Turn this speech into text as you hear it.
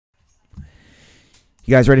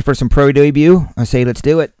You guys ready for some pro debut? I say let's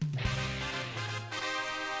do it.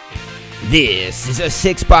 This is a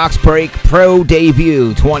 6-box break pro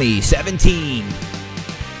debut 2017.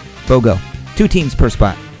 BOGO. 2 teams per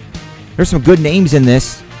spot. There's some good names in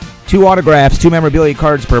this. 2 autographs, 2 memorabilia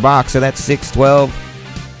cards per box, so that's 6, 12,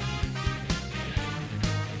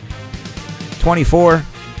 24.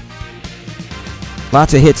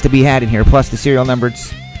 Lots of hits to be had in here, plus the serial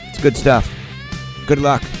numbers. It's good stuff. Good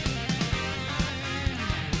luck.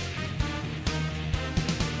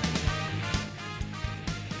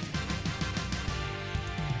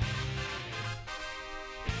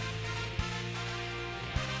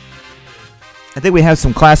 I think we have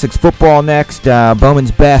some classics football next. Bowman's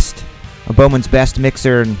Best. A Bowman's Best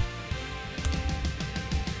mixer. And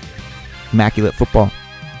immaculate football.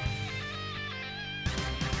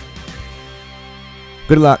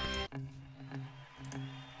 Good luck.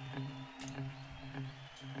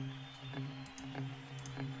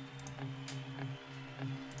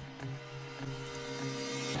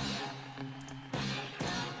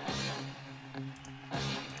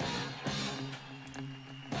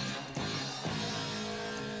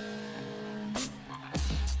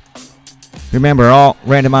 Remember, all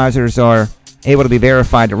randomizers are able to be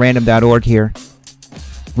verified at random.org here.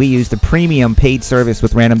 We use the premium paid service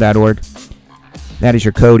with random.org. That is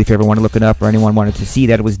your code if you ever want to look it up or anyone wanted to see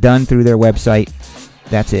that it was done through their website.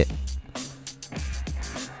 That's it.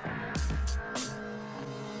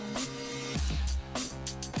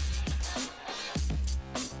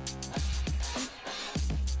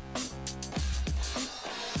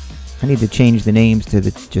 I need to change the names to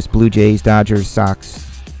just Blue Jays, Dodgers, Sox.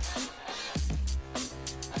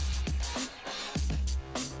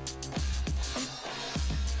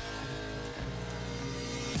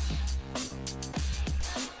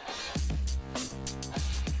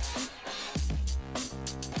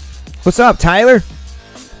 What's up, Tyler?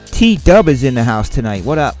 T-Dub is in the house tonight.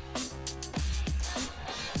 What up?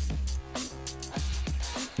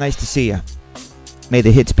 Nice to see you. May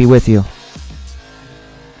the hits be with you.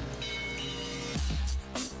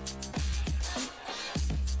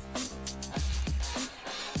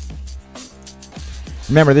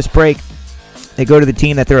 Remember, this break, they go to the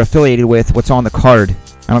team that they're affiliated with, what's on the card.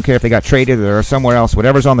 I don't care if they got traded or somewhere else.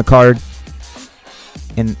 Whatever's on the card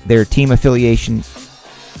and their team affiliation,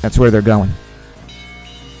 that's where they're going.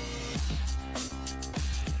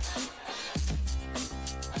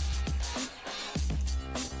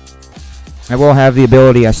 I will have the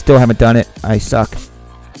ability. I still haven't done it. I suck.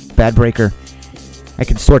 Bad breaker. I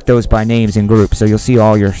can sort those by names in groups, so you'll see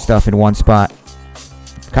all your stuff in one spot.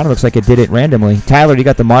 Kind of looks like it did it randomly. Tyler, you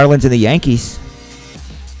got the Marlins and the Yankees.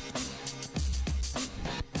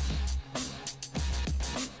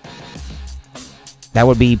 That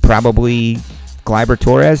would be probably Gleyber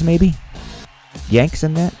Torres, maybe? Yanks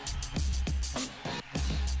in that?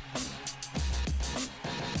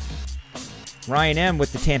 Ryan M.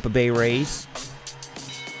 with the Tampa Bay Rays.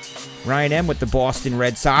 Ryan M. with the Boston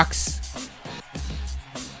Red Sox.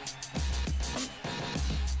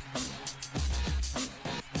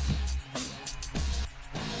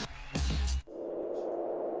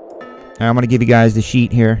 I'm going to give you guys the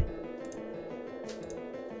sheet here.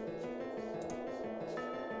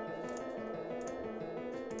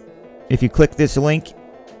 If you click this link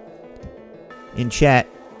in chat.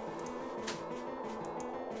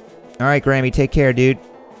 Alright, Grammy, take care, dude.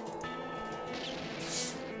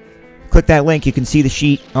 Click that link, you can see the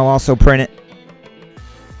sheet. I'll also print it.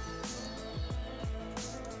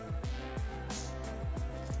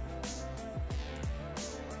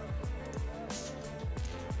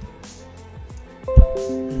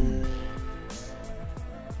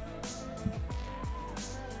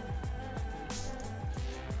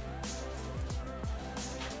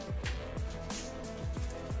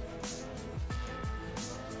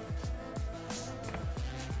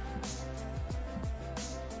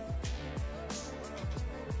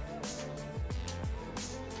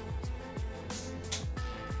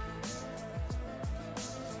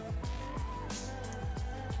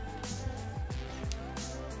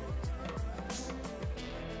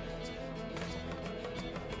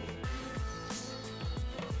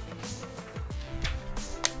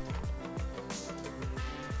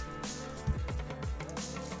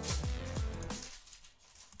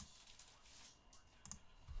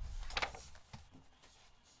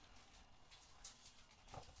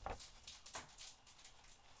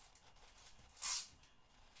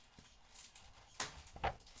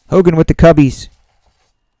 Hogan with the Cubbies.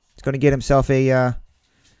 He's going to get himself a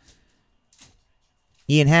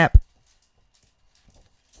Ian Happ.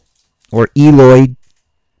 Or Eloy.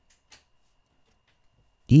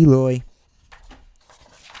 Eloy.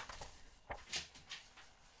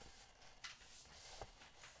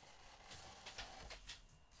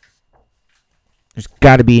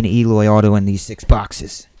 got to be an Eloy auto in these 6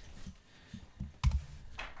 boxes.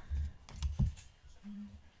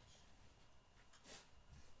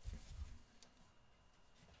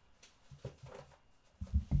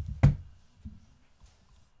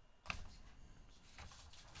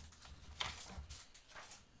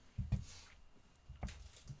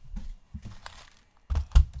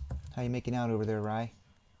 How you making out over there, Rye?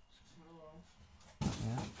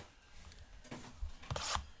 Yeah.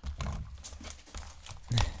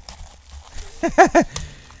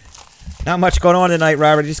 Not much going on tonight,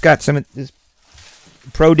 Robert. Just got some this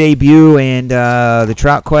pro debut and the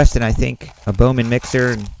Trout Quest, and I think a Bowman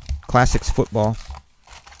mixer and Classics football.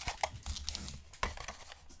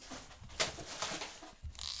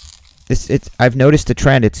 I've noticed a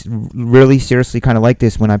trend. It's really seriously kind of like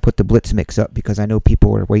this when I put the Blitz mix up, because I know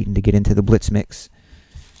people are waiting to get into the Blitz mix.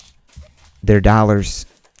 Their dollars.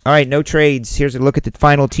 All right, no trades. Here's a look at the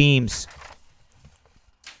final teams.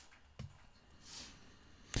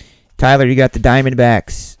 Tyler, you got the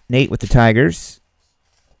Diamondbacks. Nate with the Tigers.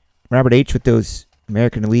 Robert H. with those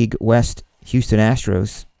American League West Houston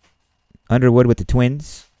Astros. Underwood with the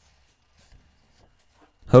Twins.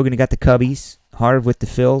 Hogan got the Cubbies. Harv with the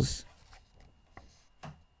Phils.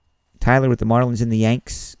 Tyler with the Marlins and the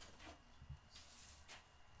Yanks.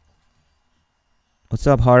 What's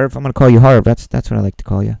up, Harv? I'm going to call you Harv. That's what I like to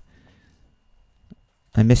call you.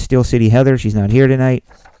 I miss Steel City Heather. She's not here tonight.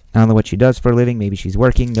 I don't know what she does for a living. Maybe she's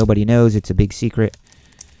working. Nobody knows. It's a big secret.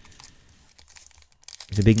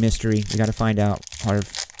 It's a big mystery. We got to find out,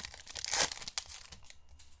 Harv.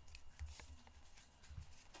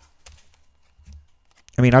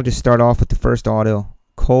 I mean, I'll just start off with the first auto.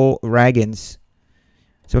 Cole Ragans.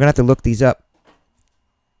 So we're going to have to look these up.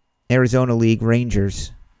 Arizona League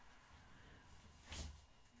Rangers.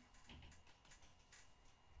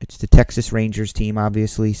 It's the Texas Rangers team,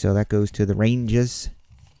 obviously, so that goes to the Rangers.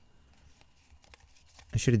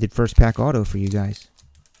 I should have did first pack auto for you guys.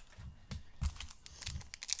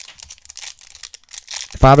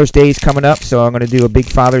 Father's Day is coming up, so I'm going to do a big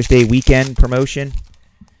Father's Day weekend promotion.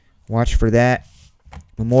 Watch for that.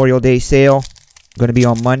 Memorial Day sale. Going to be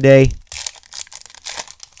on Monday.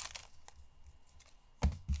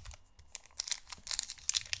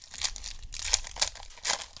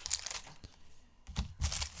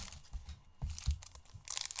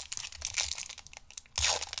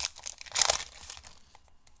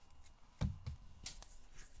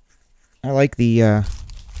 I like the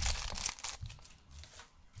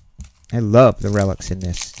I love the relics in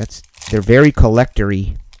this. They're very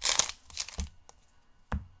collector-y.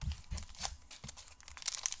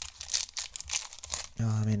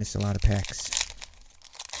 Oh man, it's a lot of packs.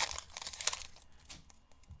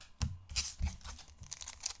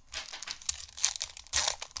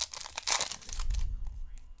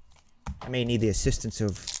 I may need the assistance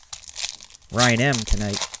of Ryan M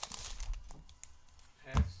tonight.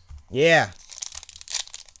 Yeah.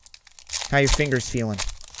 How your fingers feeling?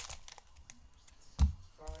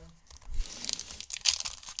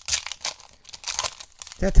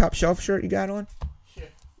 That top shelf shirt you got on? Yeah.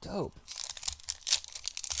 Dope.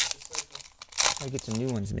 I get some new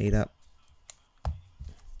ones made up.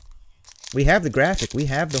 We have the graphic. We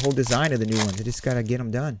have the whole design of the new ones. I just gotta get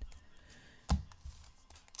them done.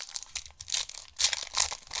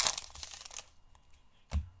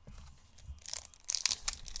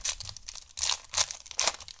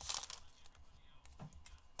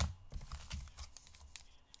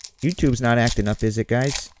 YouTube's not acting up, is it,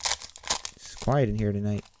 guys? It's quiet in here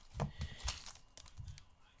tonight.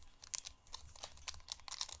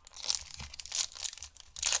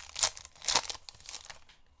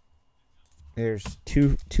 There's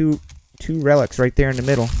two relics right there in the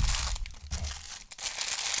middle.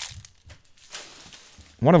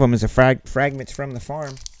 One of them is a fragments from the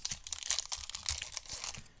farm.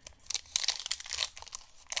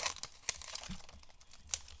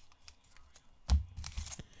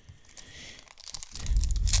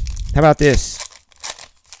 How about this?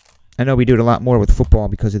 I know we do it a lot more with football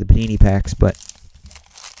because of the Panini packs, but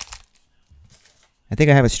I think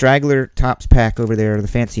I have a straggler Topps pack over there, the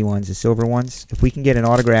fancy ones, the silver ones. If we can get an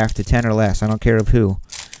autograph to 10 or less, I don't care of who,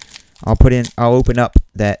 I'll open up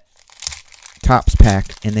that Topps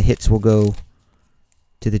pack and the hits will go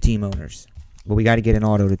to the team owners. But we got to get an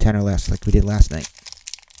auto to 10 or less like we did last night.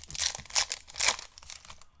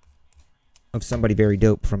 Of somebody very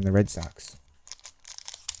dope from the Red Sox.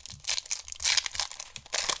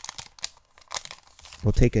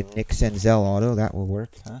 We'll take a Nick Senzel auto. That will work,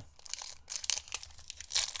 huh?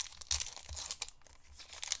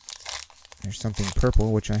 There's something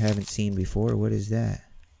purple, which I haven't seen before. What is that?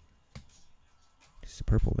 Just a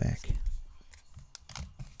purple back.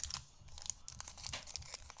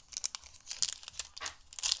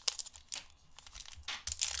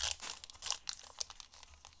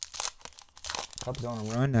 Cubs on a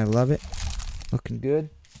run. I love it. Looking good.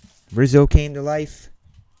 Rizzo came to life,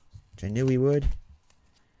 which I knew he would.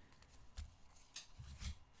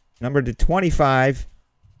 Number to 25,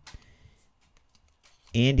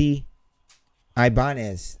 Andy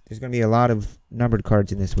Ibanez. There's going to be a lot of numbered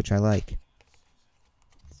cards in this, which I like.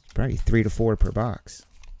 It's probably 3 to 4 per box.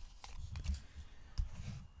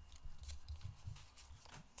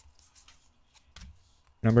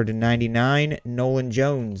 Number to 99, Nolan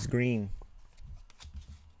Jones, green.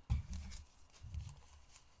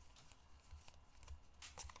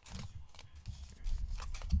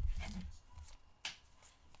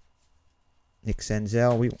 Nick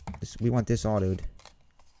Senzel, we want this autoed.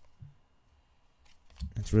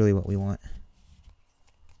 That's really what we want.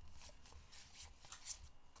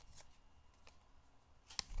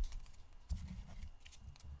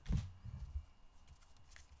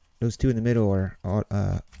 Those two in the middle are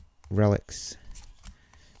relics.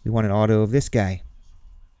 We want an auto of this guy.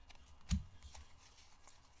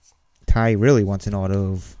 Ty really wants an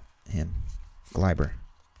auto of him. Gleiber.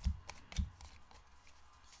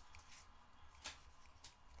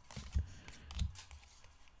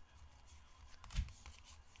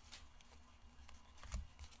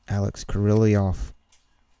 Alex Kirilloff.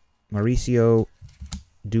 Mauricio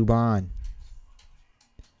Dubon.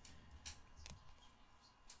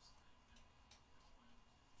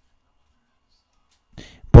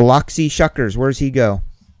 Biloxi Shuckers. Where's he go?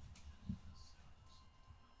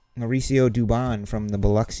 Mauricio Dubon from the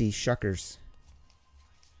Biloxi Shuckers.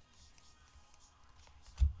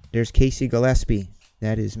 There's Casey Gillespie.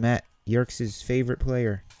 That is Matt Yerkes' favorite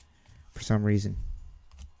player for some reason.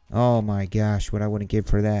 Oh my gosh, what I wouldn't give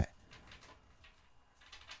for that.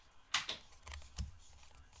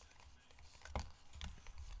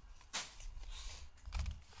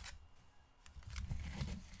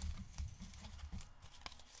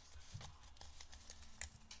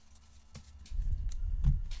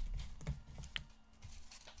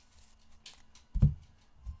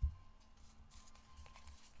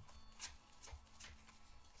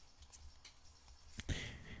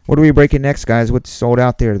 What are we breaking next, guys? What's sold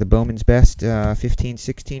out there? The Bowman's Best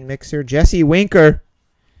 15-16 mixer. Jesse Winker.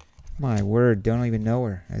 My word, don't even know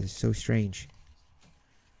her. That is so strange.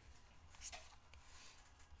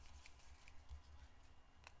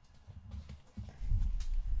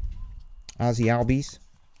 Ozzy Albies.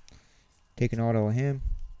 Take an auto of him.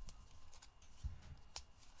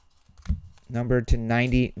 Numbered to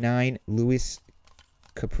 99, Luis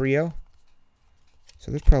Caprio. So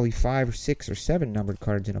there's probably 5 or 6 or 7 numbered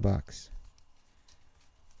cards in a box.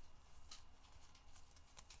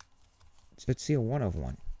 So let's see a 1 of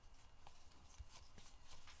 1.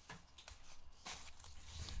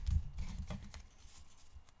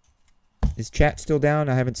 Is chat still down?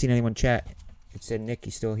 I haven't seen anyone chat. It said Nick,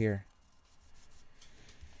 he's still here.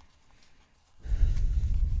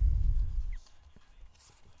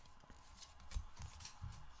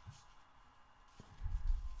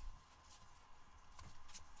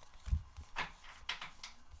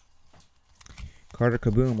 Carter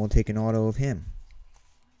Kaboom will take an auto of him.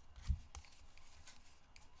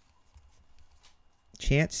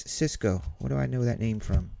 Chance Cisco. What do I know that name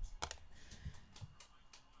from?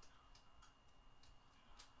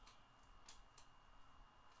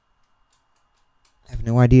 I have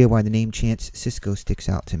no idea why the name Chance Cisco sticks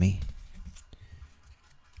out to me.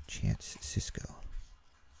 Chance Cisco.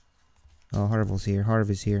 Oh, Harville's here.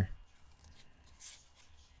 Harv is here.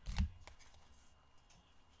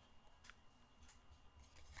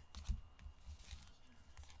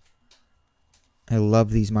 I love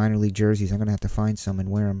these minor league jerseys. I'm going to have to find some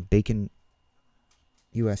and wear them. Bacon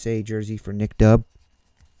USA jersey for Nick Dubb.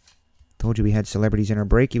 Told you we had celebrities in our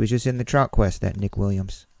break. He was just in the Trout Quest, that Nick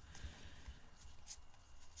Williams.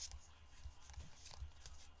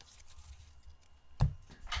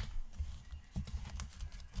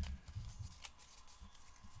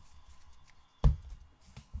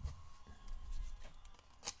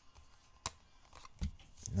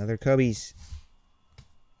 Another Cubbies.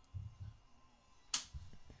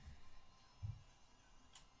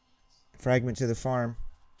 Fragments of the Farm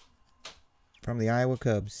from the Iowa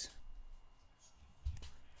Cubs.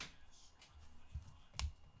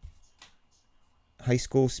 High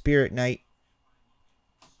School Spirit Night.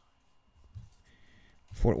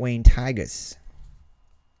 Fort Wayne Tigers.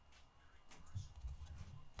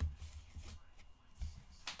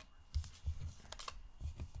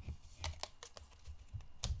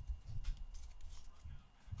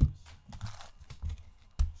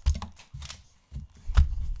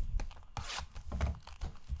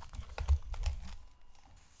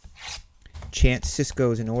 Chance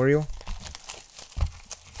Cisco's an Oriole.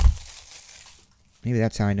 Maybe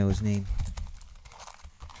that's how I know his name.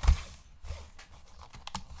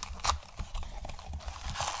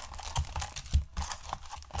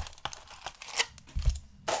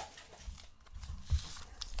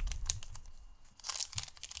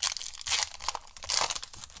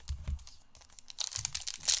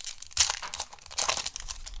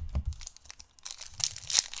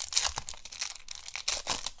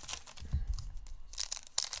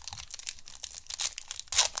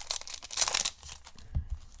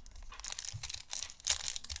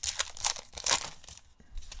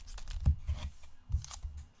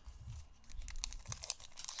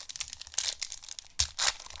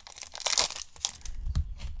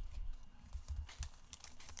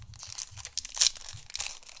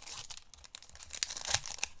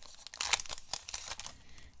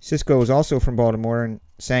 Cisco was also from Baltimore and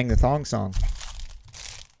sang the thong song.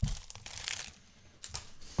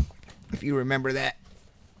 If you remember that.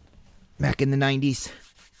 Back in the 90s.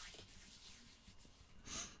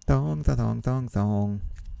 Thong, thong, thong, thong.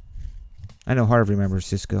 I know Harv remembers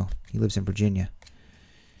Cisco. He lives in Virginia.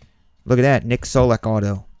 Look at that. Nick Solek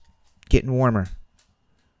auto. Getting warmer.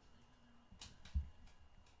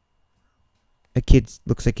 That kid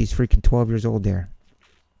looks like he's freaking 12 years old there.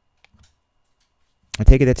 I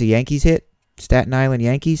take it that's a Yankees hit? Staten Island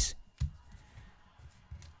Yankees?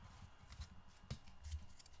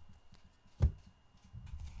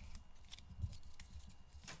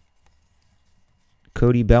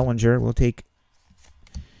 Cody Bellinger. We'll take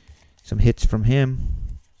some hits from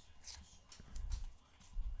him.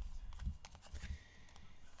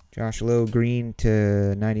 Josh Lowe green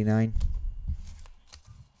to 99.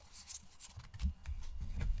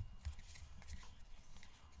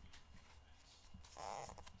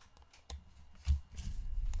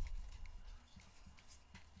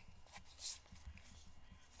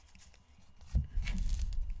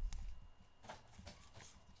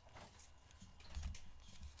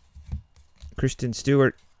 Kristen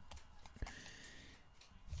Stewart,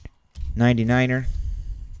 99er.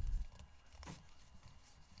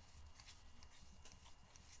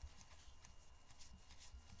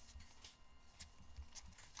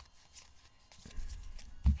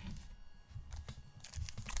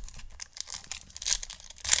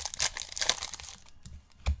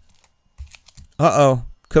 Uh-oh.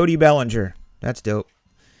 Cody Bellinger. That's dope.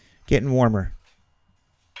 Getting warmer.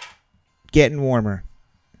 Getting warmer.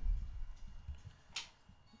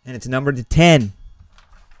 And it's numbered to 10.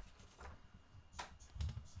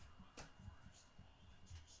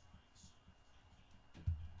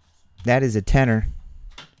 That is a tenner.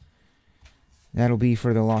 That'll be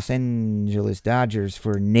for the Los Angeles Dodgers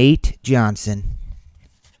for Nate Johnson.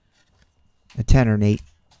 A tenner, Nate.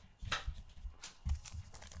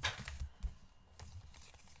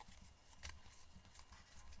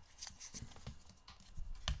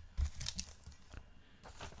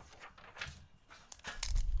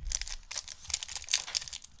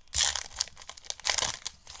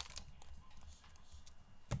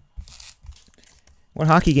 What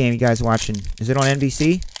hockey game you guys watching? Is it on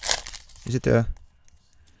NBC? Is it the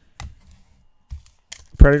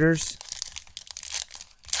Predators?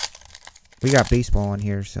 We got baseball on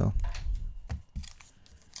here, so.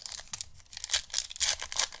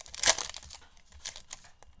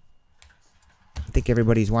 I think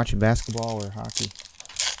everybody's watching basketball or hockey.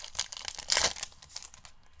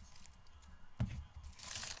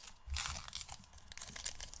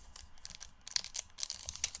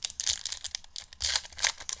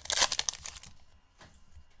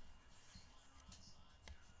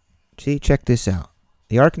 See, check this out.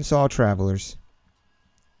 The Arkansas Travelers.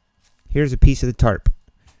 Here's a piece of the tarp.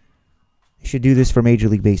 You should do this for Major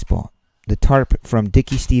League Baseball. The tarp from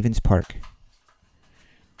Dickey Stevens Park.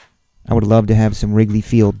 I would love to have some Wrigley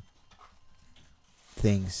Field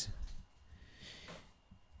things.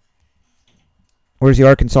 Where's the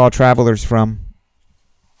Arkansas Travelers from?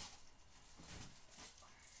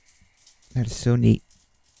 That is so neat.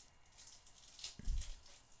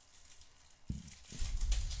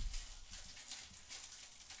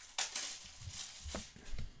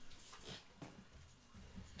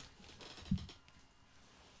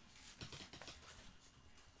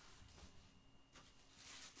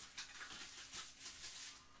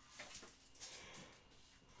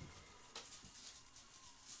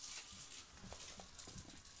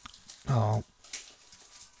 Oh.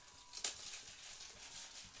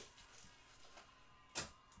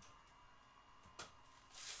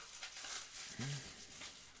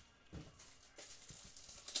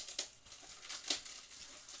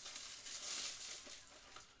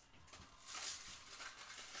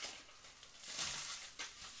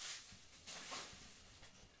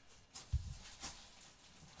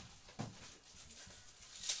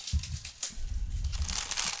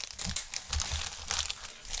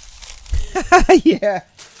 Yeah.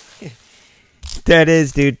 That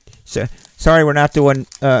is, dude. So, sorry we're not doing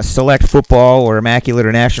select football or immaculate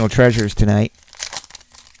or national treasures tonight.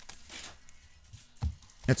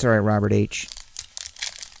 That's all right, Robert H.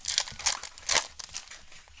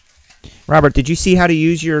 Robert, did you see how to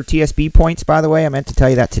use your TSB points, by the way? I meant to tell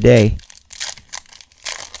you that today.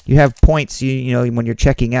 You have points, you know, when you're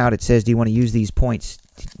checking out, it says, do you want to use these points?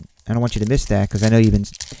 I don't want you to miss that because I know you've been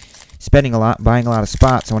spending a lot, buying a lot of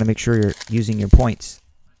spots. I want to make sure you're using your points.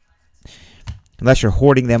 Unless you're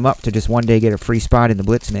hoarding them up to just one day get a free spot in the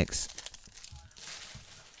Blitz Mix.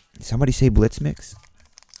 Did somebody say Blitz Mix?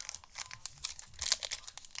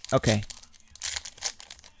 Okay.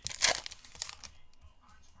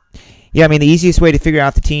 Yeah, I mean, the easiest way to figure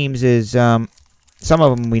out the teams is, some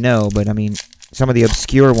of them we know, but I mean, some of the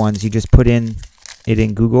obscure ones, you just put in it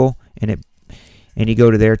in Google, and you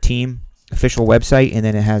go to their team official website, and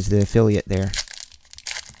then it has the affiliate there.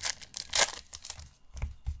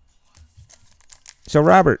 So,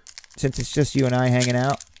 Robert, since it's just you and I hanging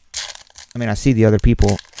out, I mean, I see the other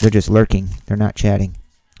people. They're just lurking. They're not chatting.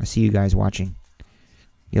 I see you guys watching.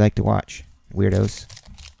 You like to watch, weirdos.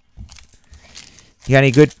 You got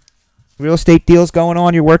any good real estate deals going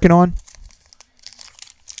on you're working on?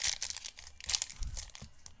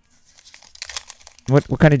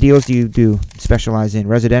 What kind of deals do you specialize in?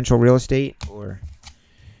 Residential real estate or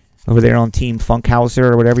over there on Team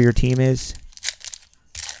Funkhauser or whatever your team is?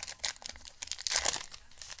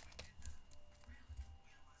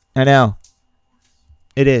 I know.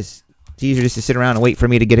 It is. It's easier just to sit around and wait for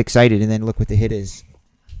me to get excited and then look what the hit is.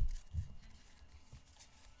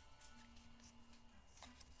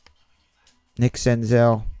 Nick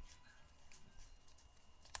Senzel.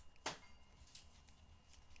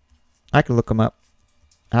 I can look him up.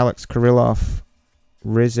 Alex Kirilloff.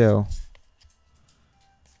 Rizzo.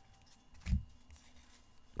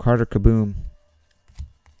 Carter Kaboom.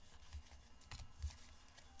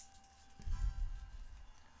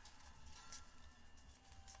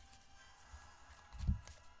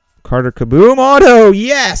 Carter Kaboom auto.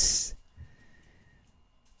 Yes.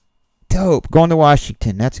 Dope. Going to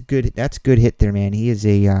Washington. That's a good hit there, man. He is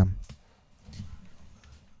a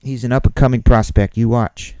he's an up and coming prospect. You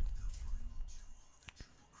watch.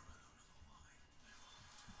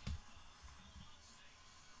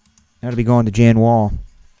 That'll be going to Jan Wall.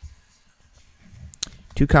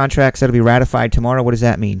 2 contracts that'll be ratified tomorrow. What does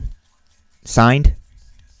that mean? Signed?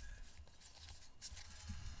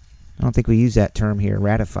 I don't think we use that term here.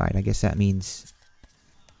 Ratified. I guess that means...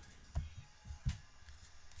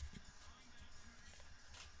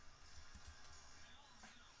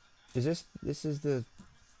 This is the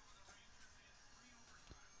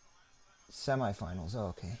semifinals. Oh,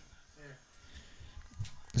 okay.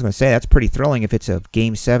 I was going to say, that's pretty thrilling if it's a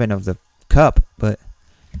Game 7 of the Cup, but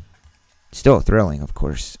still thrilling, of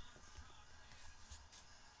course.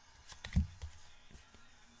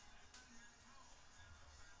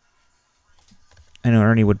 I know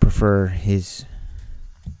Ernie would prefer his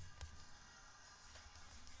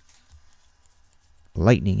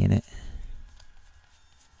lightning in it.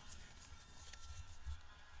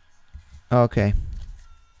 Okay.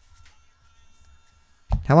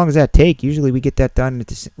 How long does that take? Usually we get that done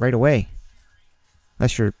right away.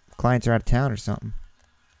 Unless your clients are out of town or something.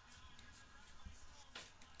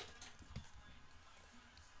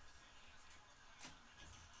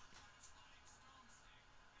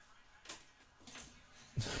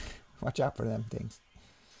 Watch out for them things.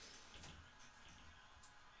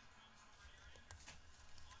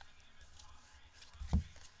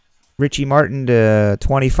 Richie Martin to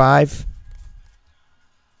 25.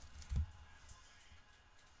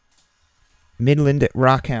 Midland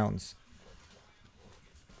Rockhounds.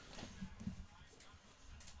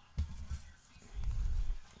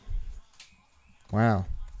 Wow.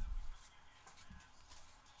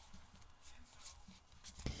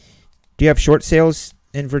 Do you have short sales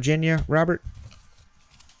in Virginia, Robert?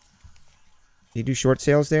 You do short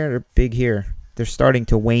sales there? They're big here. They're starting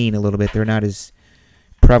to wane a little bit. They're not as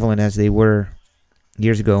prevalent as they were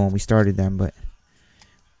years ago when we started them, but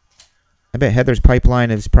I bet Heather's pipeline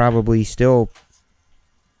is probably still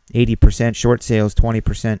 80% short sales,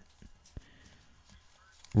 20%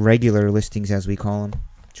 regular listings, as we call them,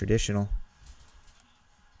 traditional.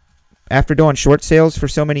 After doing short sales for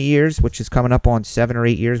so many years, which is coming up on 7 or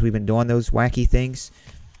 8 years, we've been doing those wacky things,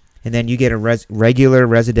 and then you get a regular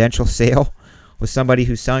residential sale with somebody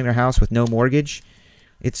who's selling their house with no mortgage,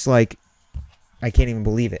 it's like, I can't even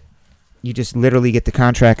believe it. You just literally get the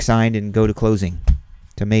contract signed and go to closing.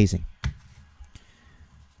 It's amazing.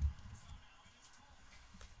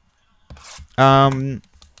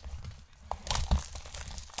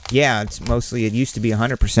 Yeah, it's mostly, it used to be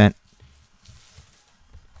 100%.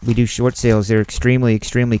 We do short sales. They're extremely,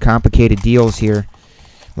 extremely complicated deals here.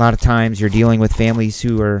 A lot of times you're dealing with families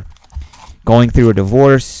who are going through a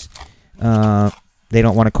divorce. They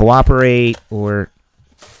don't want to cooperate, or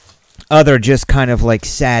other just kind of like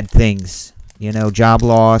sad things. You know, job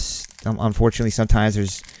loss. Unfortunately, sometimes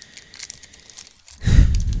there's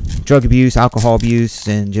drug abuse, alcohol abuse,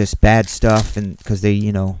 and just bad stuff, and because they,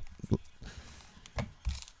 you know,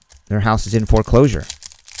 their house is in foreclosure.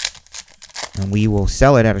 And we will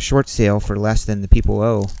sell it at a short sale for less than the people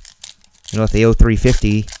owe. You know, if they owe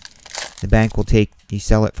 $350, the bank will take, you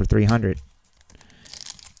sell it for $300.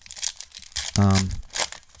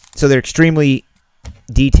 So they're extremely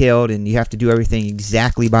detailed, and you have to do everything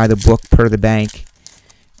exactly by the book per the bank.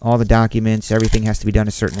 All the documents, everything has to be done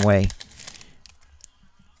a certain way.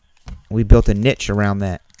 We built a niche around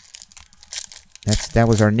that. That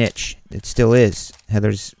was our niche. It still is.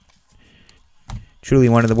 Heather's truly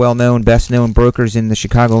one of the well-known, best-known brokers in the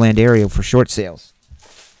Chicagoland area for short sales.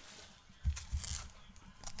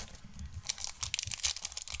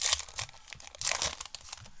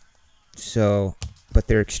 So, but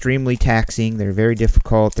they're extremely taxing. They're very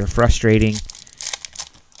difficult. They're frustrating.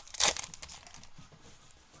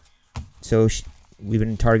 So we've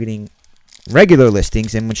been targeting regular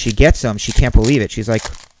listings, and when she gets them, she can't believe it. She's like,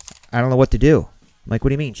 I don't know what to do. I'm like,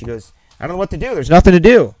 what do you mean? She goes, I don't know what to do. There's nothing to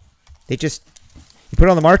do. They just, you put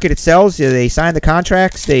it on the market, it sells. They sign the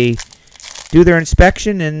contracts. They do their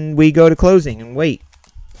inspection, and we go to closing and wait.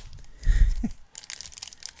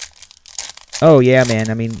 Oh, yeah,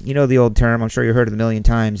 man. I mean, you know the old term. I'm sure you've heard it a million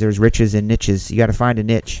times. There's riches and niches. You got to find a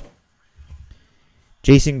niche.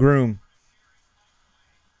 Jason Groom.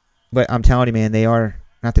 But I'm telling you, man, they are,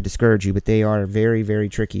 not to discourage you, but they are very, very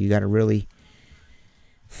tricky. You got to really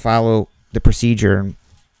follow the procedure and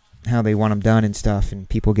how they want them done and stuff. And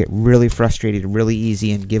people get really frustrated really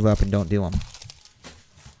easy and give up and don't do them.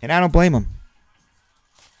 And I don't blame them.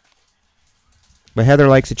 But Heather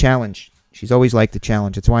likes a challenge. She's always liked the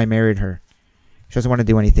challenge. That's why I married her. She doesn't want to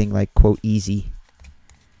do anything like, quote, easy.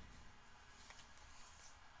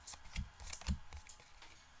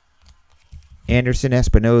 Anderson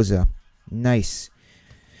Espinoza. Nice.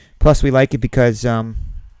 Plus, we like it because you're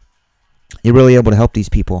really able to help these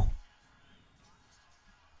people.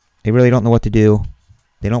 They really don't know what to do.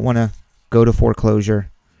 They don't want to go to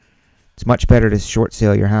foreclosure. It's much better to short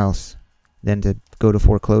sale your house than to go to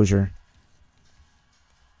foreclosure.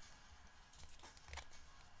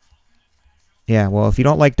 Yeah, well, if you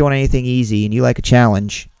don't like doing anything easy and you like a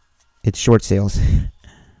challenge, it's short sales.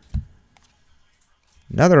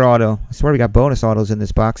 Another auto. I swear we got bonus autos in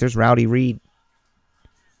this box. There's Rowdy Reed.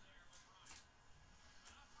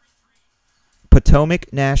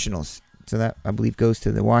 Potomac Nationals. So that, I believe, goes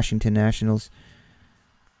to the Washington Nationals.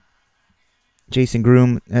 Jason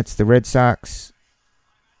Groom, that's the Red Sox.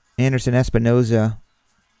 Anderson Espinoza.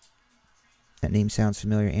 That name sounds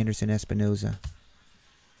familiar. Anderson Espinoza.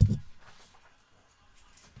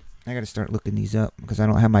 I got to start looking these up because I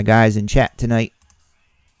don't have my guys in chat tonight.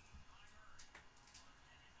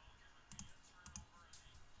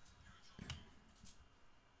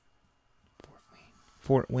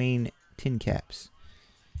 Fort Wayne Tin Caps.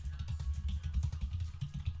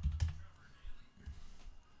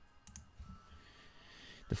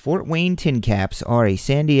 The Fort Wayne Tin Caps are a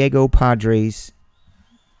San Diego Padres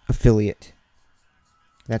affiliate.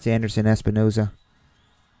 That's Anderson Espinoza.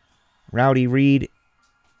 Rowdy Reed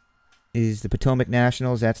is the Potomac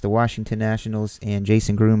Nationals. That's the Washington Nationals. And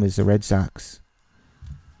Jason Groom is the Red Sox.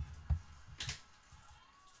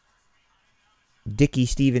 Dickey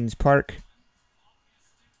Stevens Park.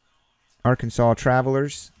 Arkansas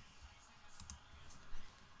Travelers.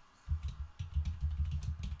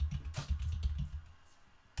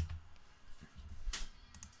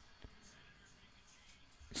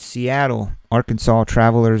 Seattle. Arkansas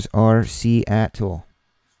Travelers are Seattle.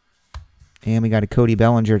 And we got a Cody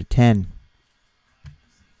Bellinger to 10.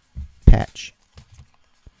 Patch.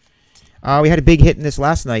 We had a big hit in this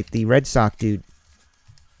last night. The Red Sox dude.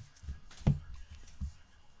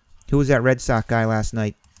 Who was that Red Sox guy last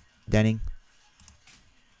night? Denning.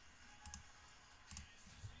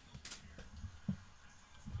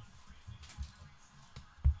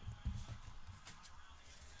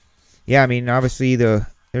 Yeah, I mean, obviously there's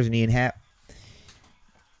an Ian Happ.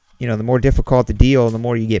 You know, the more difficult the deal, the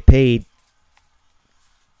more you get paid.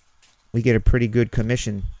 We get a pretty good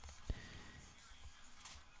commission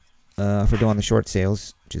for doing the short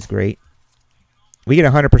sales, which is great. We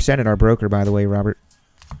get 100% at our broker, by the way, Robert.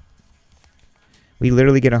 We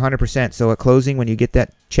literally get 100%. So at closing, when you get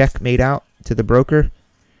that check made out to the broker,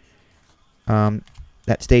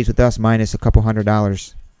 that stays with us minus a couple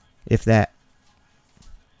 $100, if that.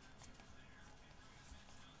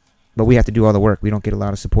 But we have to do all the work. We don't get a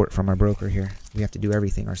lot of support from our broker here. We have to do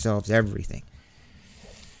everything ourselves, everything.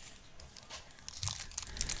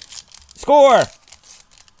 Score!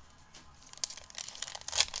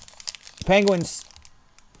 Penguins.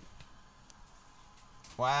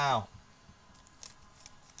 Wow.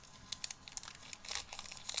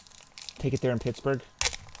 Take it there in Pittsburgh.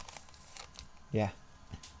 Yeah.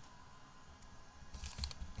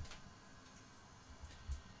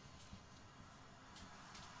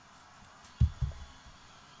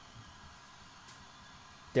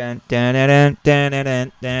 Dun, dun, dun, dun, dun,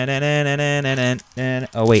 dun, dun, dun, dun, dun, dun, dun.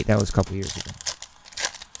 Oh wait, that was a couple years ago.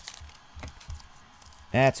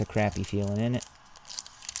 That's a crappy feeling, isn't it?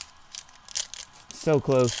 So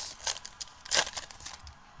close.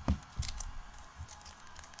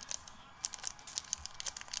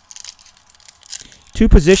 Two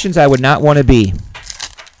positions I would not want to be.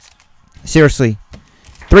 Seriously.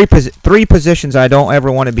 Three positions I don't ever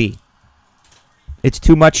want to be. It's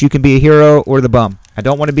too much. You can be a hero or the bum. I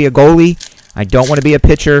don't want to be a goalie. I don't want to be a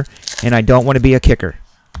pitcher. And I don't want to be a kicker.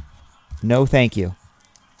 No, thank you.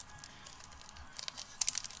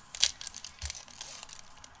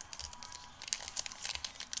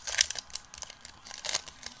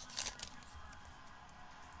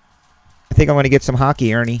 I think I'm going to get some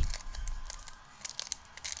hockey, Ernie.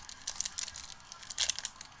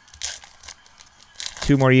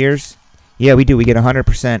 Two more years? Yeah, we do. We get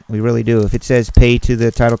 100%. We really do. If it says pay to the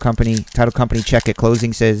title company check at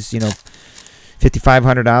closing says, you know,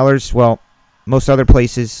 $5,500, well, most other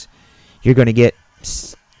places you're going to get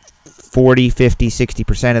 40, 50,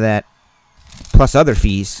 60% of that plus other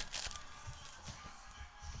fees.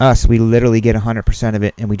 Us, we literally get 100% of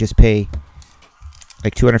it, and we just pay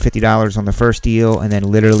like $250 on the first deal and then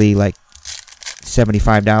literally like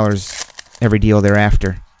 $75 every deal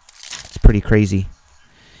thereafter. It's pretty crazy.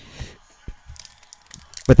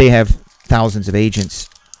 But they have thousands of agents.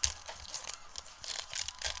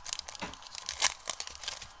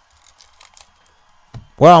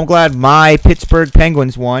 Well, I'm glad my Pittsburgh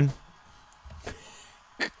Penguins won.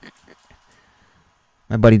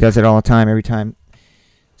 My buddy does it all the time. Every time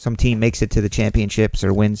some team makes it to the championships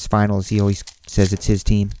or wins finals, he always says it's his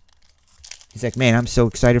team. He's like, man, I'm so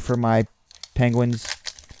excited for my Penguins.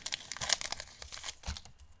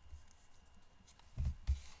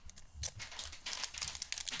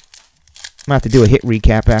 I'm going to have to do a hit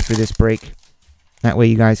recap after this break. That way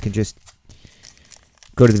you guys can just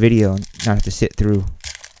go to the video and not have to sit through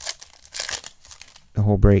the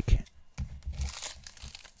whole break.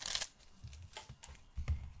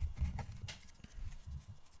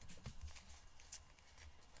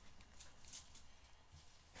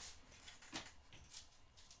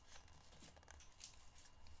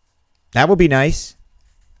 That would be nice.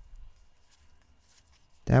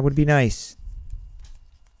 That would be nice.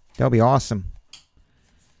 That would be awesome.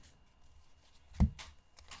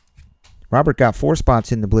 Robert got 4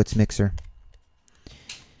 spots in the Blitz Mixer.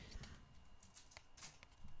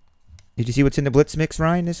 Did you see what's in the Blitz Mix,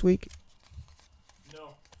 Ryan, this week? No.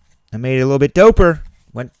 I made it a little bit doper.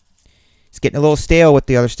 It's getting a little stale with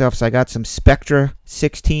the other stuff, so I got some Spectra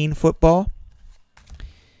 16 football.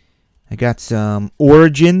 I got some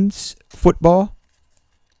Origins football.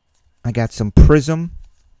 I got some Prism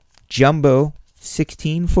Jumbo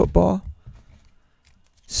 16 football.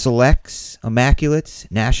 Selects, Immaculates,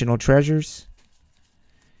 National Treasures.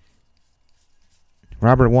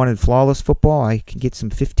 Robert wanted flawless football. I can get some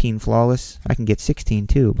 15 flawless. I can get 16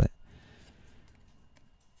 too, but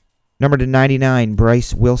number to 99,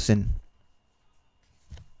 Bryce Wilson.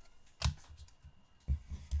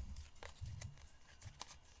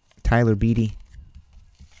 Tyler Beatty.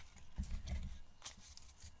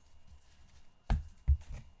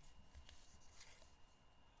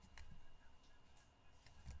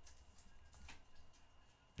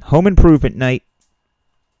 Home Improvement Night.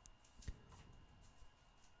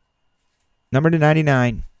 Number to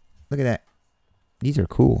 99. Look at that. These are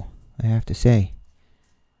cool, I have to say.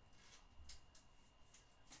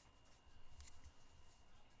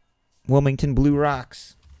 Wilmington Blue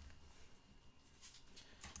Rocks.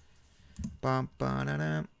 Bum,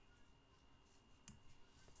 ba-da-dum.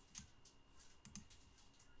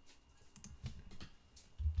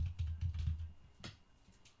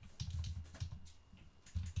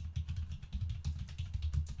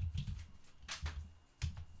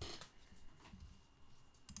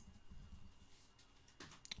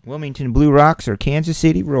 Wilmington Blue Rocks or Kansas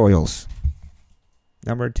City Royals.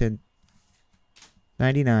 Number to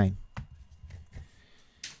 99.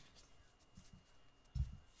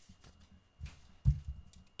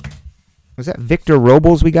 Was that Victor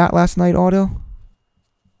Robles we got last night, auto?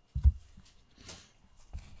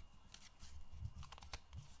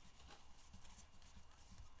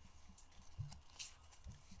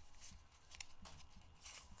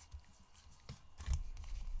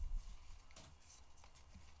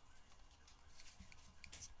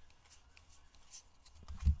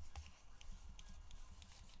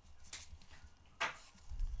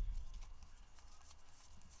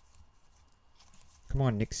 Come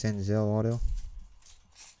on, Nick Senzel auto.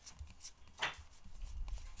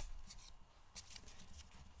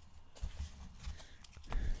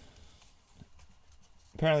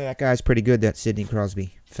 Apparently that guy's pretty good, that Sidney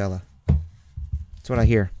Crosby fella. That's what I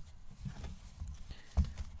hear.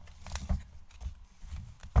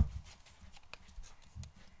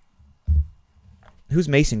 Who's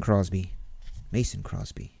Mason Crosby? Mason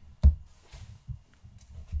Crosby.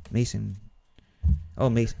 Mason. Oh,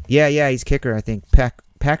 Mason. Yeah, he's kicker, I think.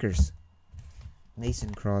 Packers.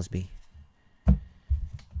 Mason Crosby.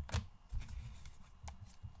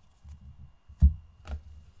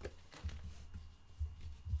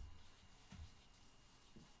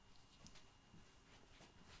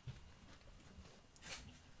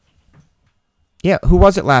 Yeah, who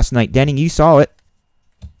was it last night? Denning, you saw it.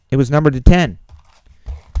 It was numbered to 10.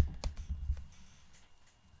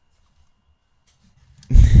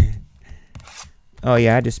 Oh,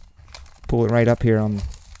 yeah, I just pull it right up here on the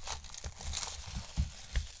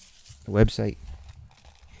website.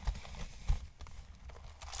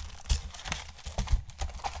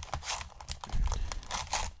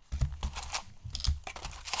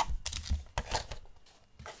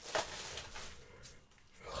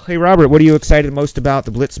 Hey, Robert, what are you excited most about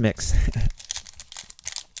the Blitz Mix?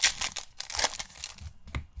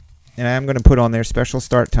 And I'm going to put on their special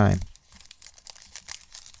start time.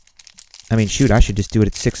 I mean, shoot, I should just do it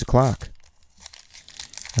at 6 o'clock.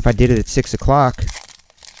 If I did it at 6 o'clock,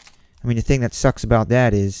 I mean, the thing that sucks about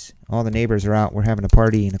that is all the neighbors are out. We're having a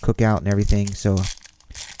party and a cookout and everything. So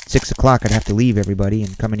 6 o'clock, I'd have to leave everybody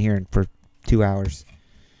and come in here for 2 hours.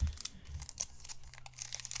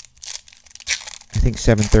 I think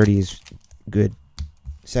 7:30 is good.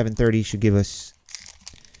 7:30 should give us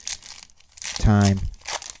time.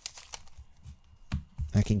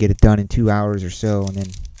 I can get it done in 2 hours or so and then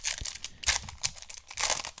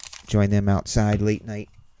join them outside late night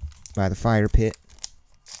by the fire pit.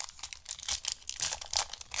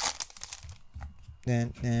 Yeah,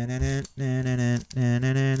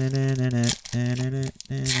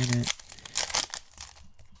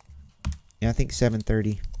 I think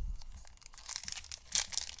 7:30.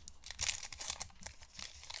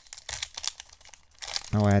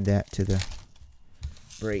 I'll add that to the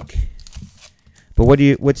break. But what are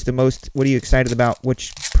you excited about?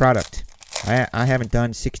 Which product? I haven't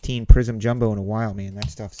done 16 Prism Jumbo in a while, man. That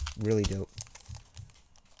stuff's really dope.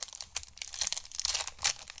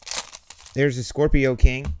 There's the Scorpio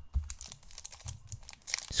King.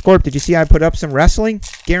 Scorp, did you see I put up some wrestling?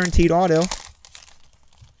 Guaranteed auto.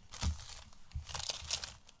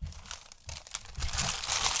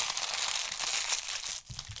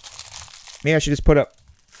 Maybe I should just put up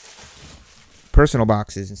personal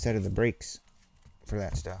boxes instead of the breaks for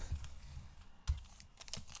that stuff.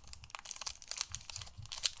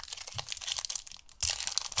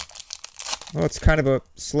 Well, it's kind of a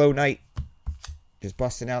slow night. Just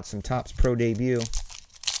busting out some Topps Pro debut.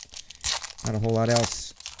 Not a whole lot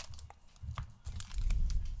else.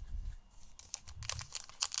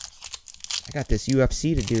 I got this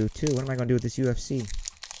UFC to do, too. What am I going to do with this UFC?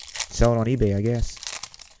 Sell it on eBay, I guess.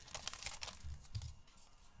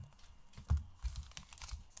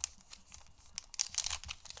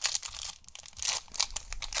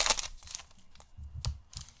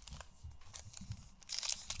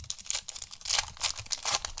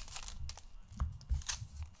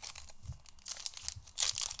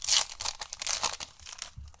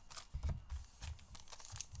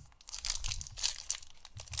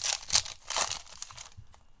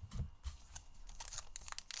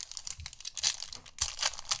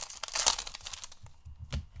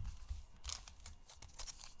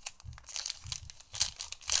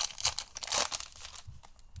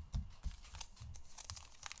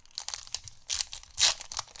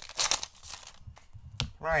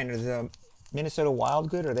 Ryan, are the Minnesota Wild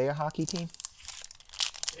good? Are they a hockey team?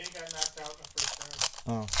 They got knocked out in the first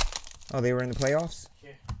round. Oh, they were in the playoffs?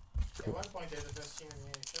 Yeah. Cool. At one point, they were the best team in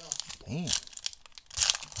the NHL. Damn.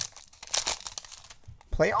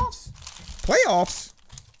 Playoffs? Playoffs?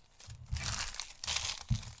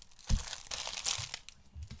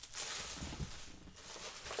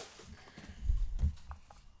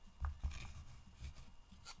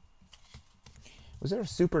 Was there a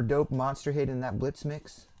super dope monster hit in that Blitz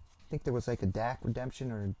mix? I think there was like a DAC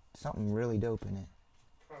redemption or something really dope in it.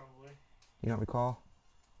 Probably. You don't recall?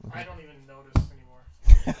 I don't even notice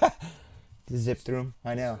anymore. Just zip through them.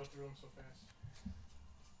 I know. Just go through them so fast.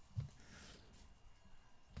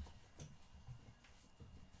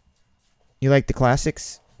 You like the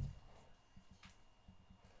classics?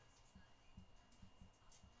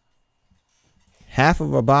 Half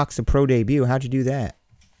of a box of Pro Debut. How'd you do that?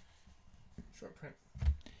 Short print.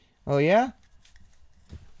 Oh, yeah?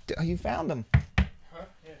 You found them. Huh?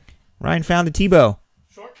 Yeah. Ryan found a Tebow.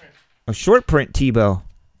 Short print. A short print Tebow.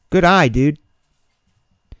 Good eye, dude.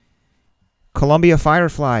 Columbia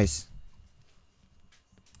Fireflies.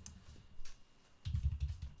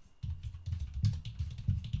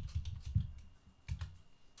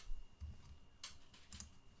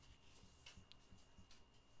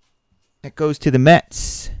 That goes to the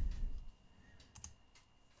Mets.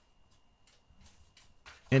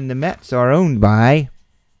 And the Mets are owned by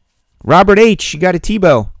Robert H. You got a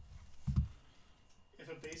Tebow. If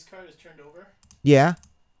a base card is turned over, Yeah.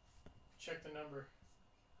 check the number.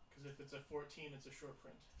 Because if it's a 14, it's a short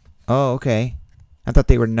print. Oh, okay. I thought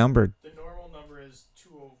they were numbered. The normal number is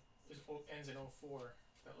ends in 04.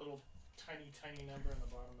 That little tiny number on the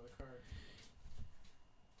bottom of the card.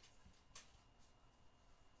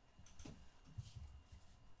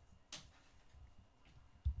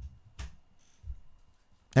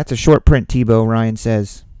 That's a short print Tebow, Ryan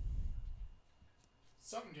says.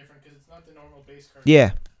 Something different because it's not the normal base card.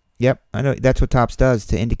 Yeah. Yep. I know that's what Topps does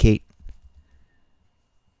to indicate.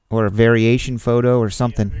 Or a variation photo or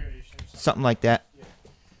something. Yeah, variation or Something like that. Yeah,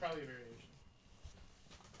 probably a variation.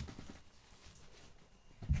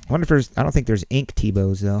 I wonder if there's. I don't think there's ink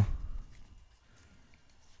Tebows though.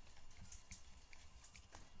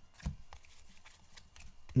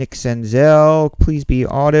 Nick Senzel, please be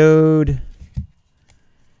autoed.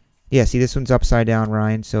 Yeah, see this one's upside down,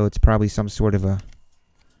 Ryan, so it's probably some sort of a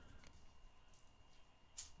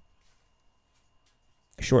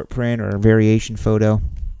short print or a variation photo.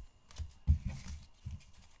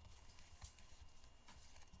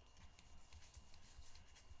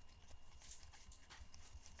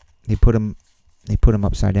 They put them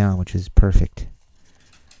upside down, which is perfect.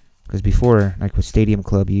 Because before, like with Stadium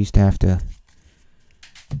Club, you used to have to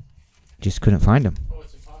just couldn't find them. Oh,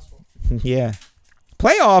 it's impossible. Yeah.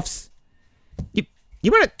 Playoffs? You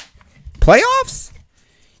want to playoffs?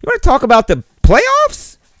 You want to talk about the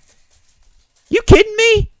playoffs? You kidding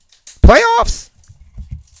me? Playoffs?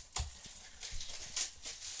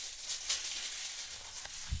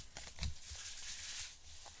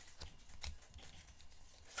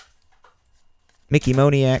 Mickey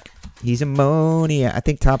Moniak. He's a Moniak. I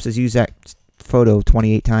think Topps has used that photo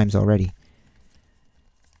 28 times already.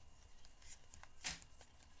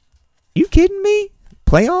 You kidding me?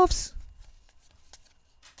 Playoffs?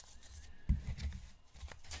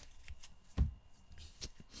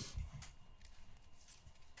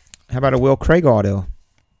 How about a Will Craig auto?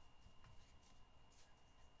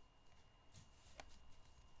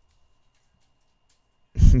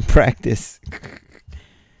 Practice.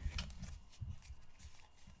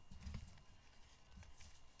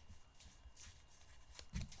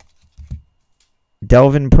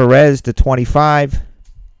 Delvin Perez to 25.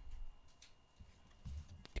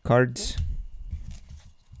 Cards.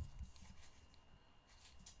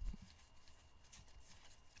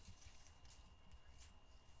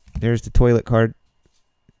 There's the toilet card.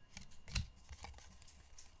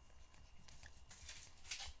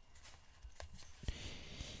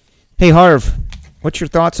 Hey, Harv, what's your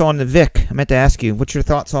thoughts on the Vic? I meant to ask you, what's your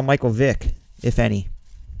thoughts on Michael Vick, if any?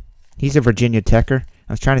 He's a Virginia Techer.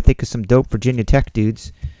 I was trying to think of some dope Virginia Tech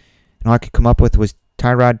dudes, and all I could come up with was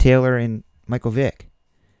Tyrod Taylor and Michael Vick.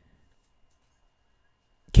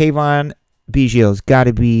 Kayvon Biggio's got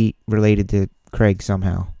to be related to Craig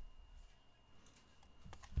somehow.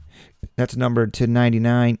 That's numbered to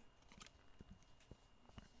 99.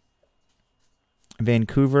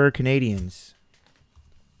 Vancouver Canadians.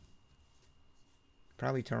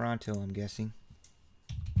 Probably Toronto, I'm guessing.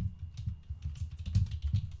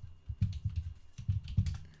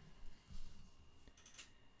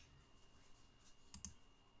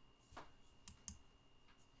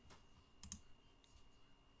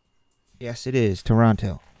 Yes, it is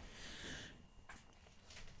Toronto.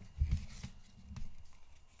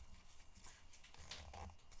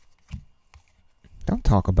 Don't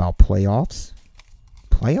talk about playoffs.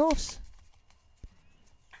 Playoffs?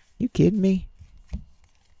 You kidding me?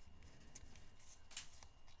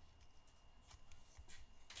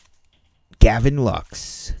 Gavin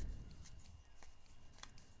Lux.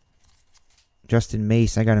 Justin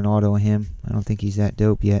Mace, I got an auto of him. I don't think he's that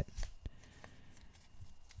dope yet.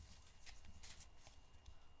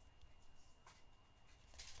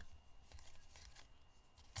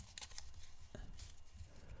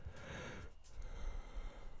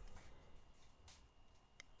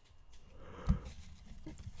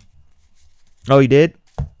 Oh, he did?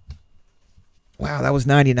 Wow, that was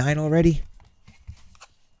 99 already?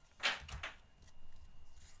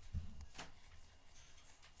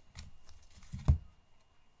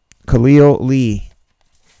 Khalil Lee,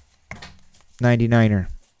 99er.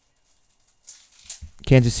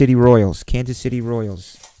 Kansas City Royals. Kansas City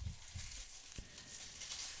Royals.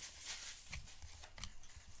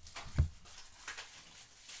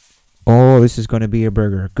 Oh, this is going to be a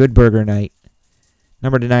burger. Good burger night.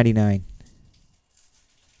 Number to 99.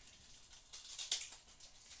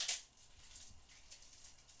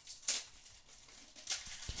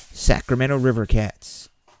 Sacramento River Cats.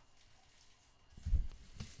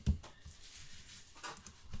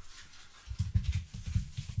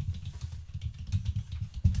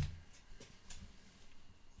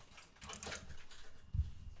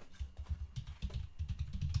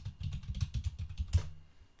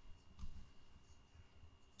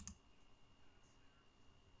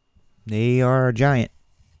 They are a giant.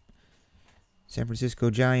 San Francisco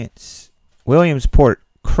Giants. Williamsport.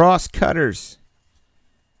 Cross Cutters.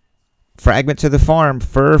 Fragments of the Farm.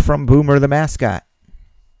 Fur from Boomer the mascot.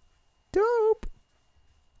 Dope.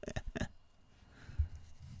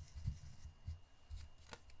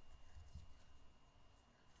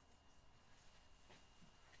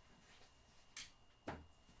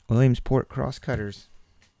 Williamsport Cross Cutters.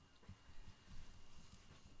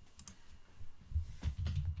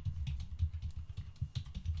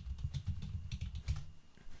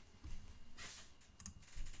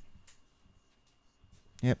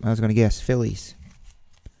 Yep, I was going to guess Phillies.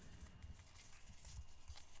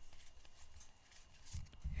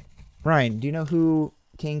 Ryan, do you know who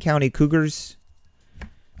Kane County Cougars?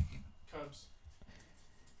 Cubs.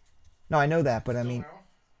 No, I know that, but I mean,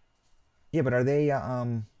 yeah, but are they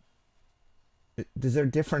is there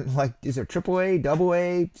different, like, is there AAA,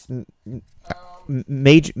 AA,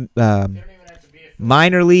 major, They don't even have to be a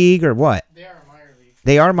minor league or what? They are a minor league.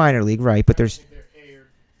 They are minor league, right? But I don't there's think they're A or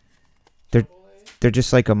They're- AA. they're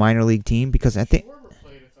just like a minor league team because I think Schwarber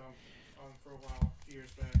played with them for a while, a few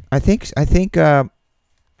years back.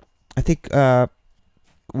 I think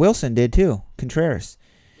Wilson did too. Contreras,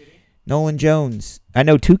 Did he? Nolan Jones. I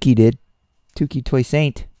know Tukey did. Tukey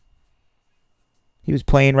Toussaint. He was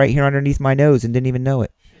playing right here underneath my nose and didn't even know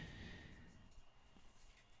it.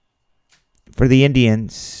 For the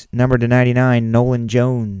Indians, number to 99, Nolan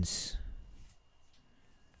Jones.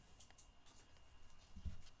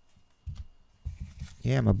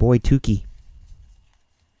 Yeah, my boy Tukey.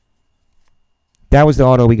 That was the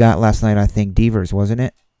auto we got last night, I think. Devers, wasn't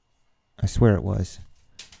it? I swear it was.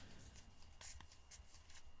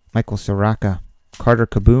 Michael Soraka. Carter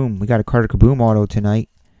Kaboom. We got a Carter Kaboom auto tonight.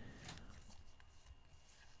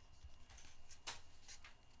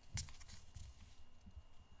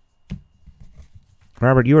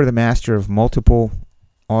 Robert, you are the master of multiple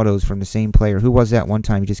autos from the same player. Who was that one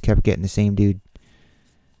time you just kept getting the same dude?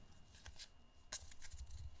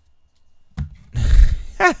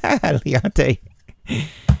 Leonte.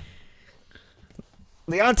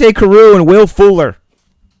 Leonte Carew and Will Fuller.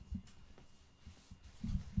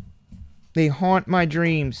 They haunt my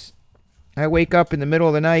dreams. I wake up in the middle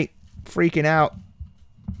of the night freaking out.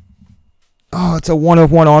 Oh, it's a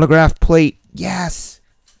 1/1 autographed plate. Yes.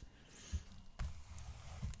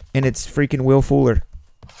 And it's freaking Will Fuller.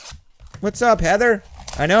 What's up, Heather?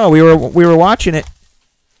 I know, we were watching it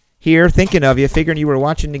here, thinking of you, figuring you were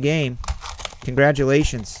watching the game.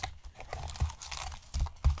 Congratulations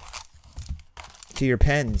to your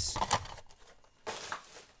Pens.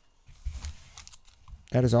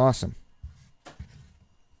 That is awesome.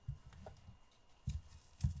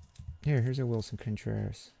 Here's a Wilson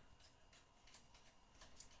Contreras.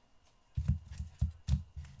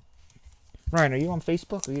 Ryan, are you on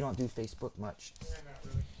Facebook or you don't do Facebook much? Yeah, not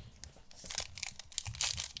really.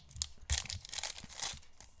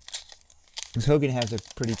 Because Hogan has a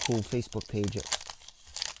pretty cool Facebook page.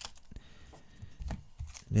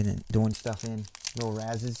 Been doing stuff in little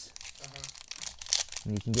razzes.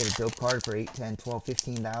 And you can get a dope card for $8, $10, $12,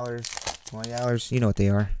 $15, $20. You know what they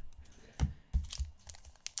are.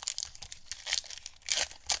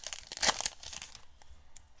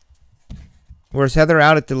 Where's Heather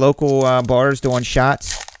out at the local bars doing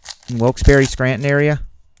shots in Wilkes-Barre, Scranton area?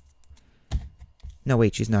 No,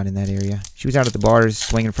 wait, she's not in that area. She was out at the bars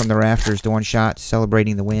swinging from the rafters doing shots,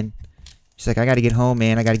 celebrating the win. She's like, I got to get home,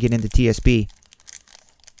 man. I got to get into TSB.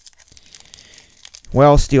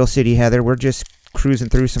 Well, Steel City Heather, we're just cruising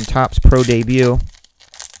through some Topps Pro debut.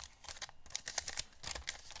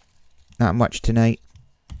 Not much tonight.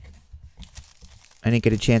 I didn't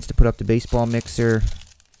get a chance to put up the baseball mixer.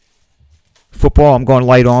 Football, I'm going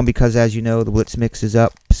light on because, as you know, the Blitz mix is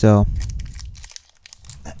up. So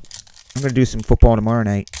I'm going to do some football tomorrow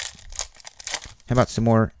night. How about some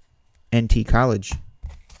more NT College? I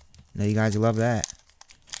know you guys love that.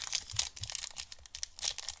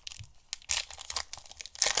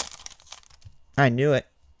 I knew it.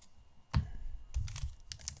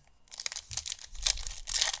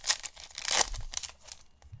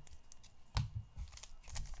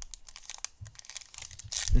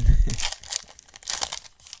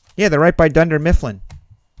 Yeah, they're right by Dunder Mifflin.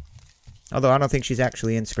 Although I don't think she's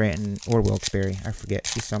actually in Scranton or Wilkes-Barre. I forget.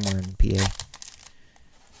 She's somewhere in PA.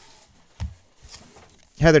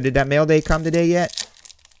 Heather, did that mail day come today yet?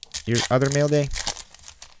 Your other mail day?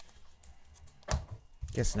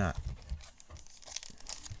 Guess not.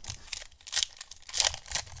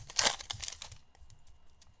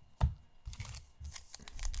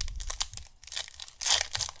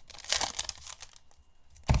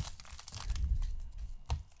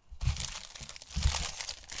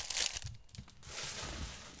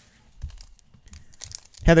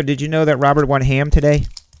 Heather, did you know that Robert won ham today?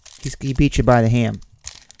 He beat you by the ham.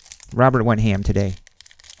 Robert went ham today.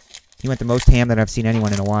 He went the most ham that I've seen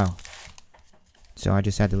anyone in a while. So I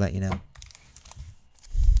just had to let you know.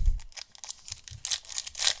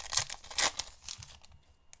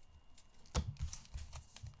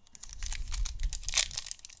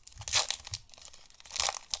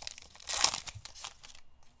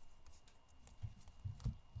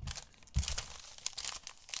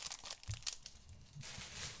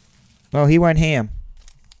 Well, he went ham.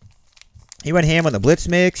 He went ham on the Blitz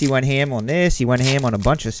mix. He went ham on this. He went ham on a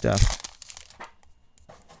bunch of stuff.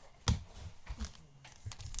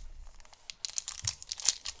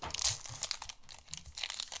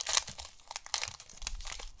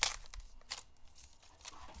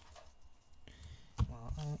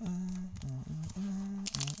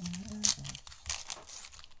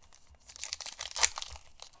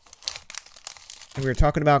 We were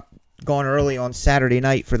talking about going early on Saturday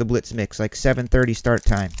night for the Blitz mix, like 7:30 start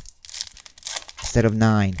time instead of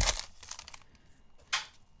 9.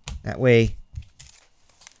 That way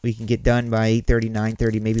we can get done by 8:30,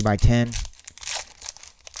 9:30, maybe by 10.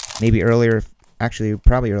 Maybe earlier. Actually,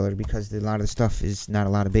 probably earlier because a lot of the stuff is not a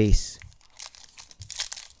lot of bass.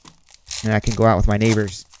 And I can go out with my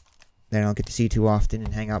neighbors that I don't get to see too often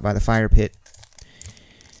and hang out by the fire pit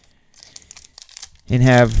and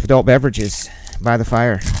have adult beverages by the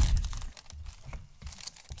fire.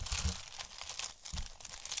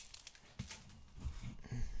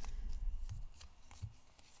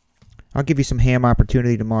 I'll give you some ham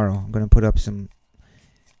opportunity tomorrow. I'm going to put up some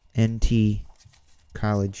NT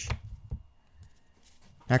College.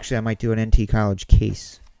 Actually, I might do an NT College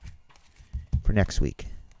case for next week.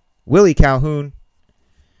 Willie Calhoun,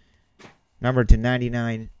 numbered to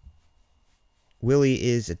 99. Willie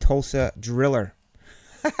is a Tulsa driller.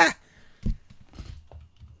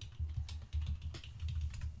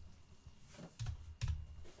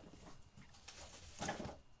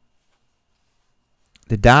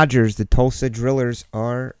 The Dodgers, the Tulsa Drillers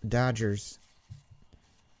are Dodgers.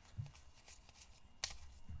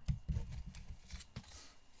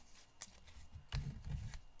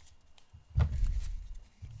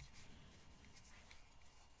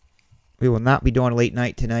 We will not be doing late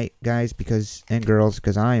night tonight, guys, and girls,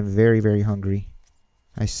 because I am very, very hungry.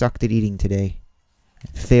 I sucked at eating today.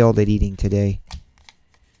 I failed at eating today.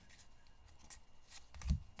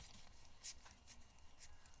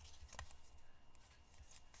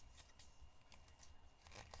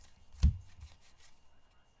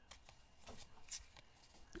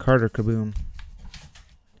 Carter Kaboom.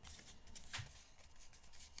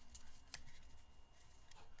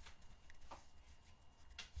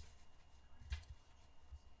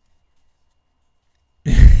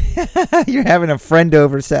 You're having a friend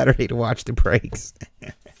over Saturday to watch the breaks.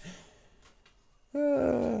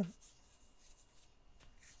 Oh,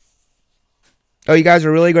 you guys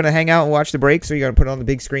are really going to hang out and watch the breaks, or are you going to put it on the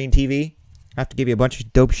big screen TV? I have to give you a bunch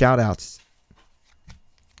of dope shout-outs.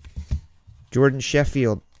 Jordan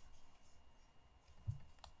Sheffield.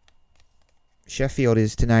 Sheffield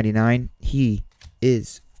is to 99. He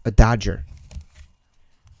is a Dodger.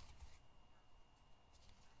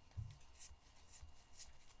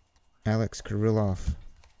 Alex Kirilloff.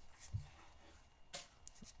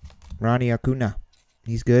 Ronnie Acuna.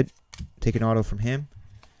 He's good. Take an auto from him.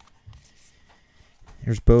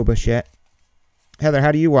 There's Bo Bichette. Heather,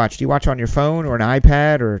 how do you watch? Do you watch on your phone or an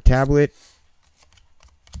iPad or a tablet?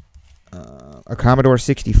 A Commodore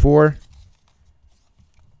 64.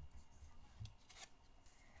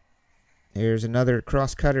 There's another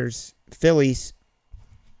Crosscutters Phillies.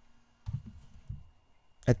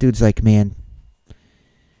 That dude's like, man,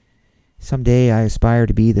 someday I aspire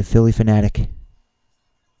to be the Philly fanatic.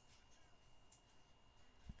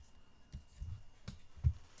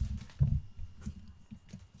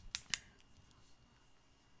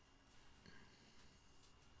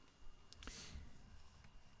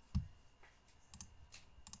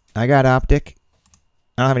 I got Optic.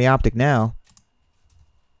 I don't have any Optic now.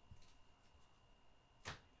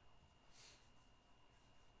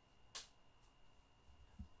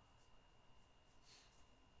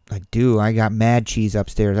 I do. I got mad cheese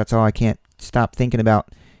upstairs. That's all I can't stop thinking about.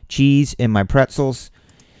 Cheese and my pretzels.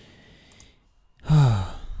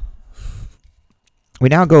 We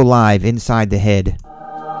now go live inside the head.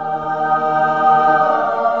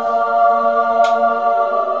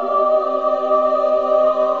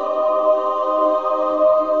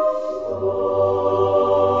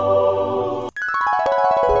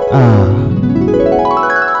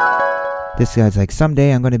 This guy's like,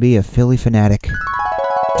 someday I'm going to be a Philly fanatic.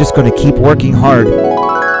 Just going to keep working hard.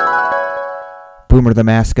 Boomer the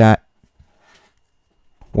mascot.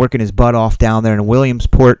 Working his butt off down there in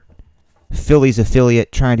Williamsport. Phillies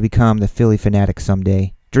affiliate, trying to become the Philly fanatic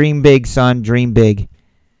someday. Dream big, son. Dream big.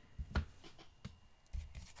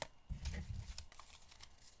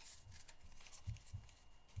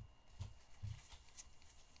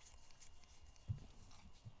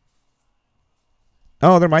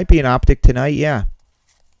 Oh, there might be an Optic tonight. Yeah.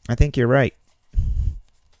 I think you're right.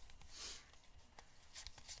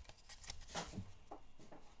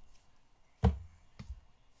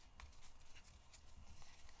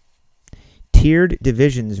 Tiered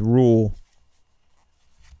divisions rule.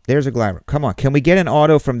 There's a Glamour. Come on. Can we get an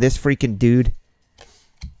auto from this freaking dude?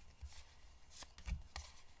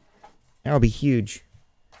 That would be huge.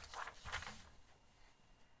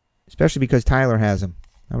 Especially because Tyler has him.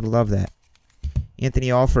 I would love that.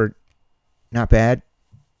 Anthony Alford, not bad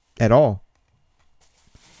at all.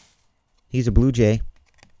 He's a Blue Jay.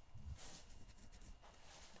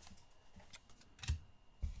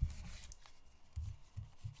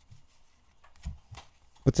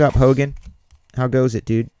 What's up, Hogan? How goes it,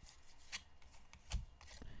 dude?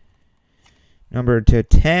 Number to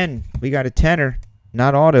 10. We got a tenner.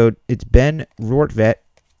 Not autoed. It's Ben Rortvet.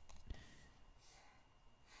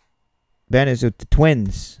 Ben is with the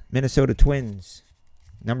Twins. Minnesota Twins.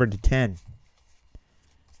 Number to 10.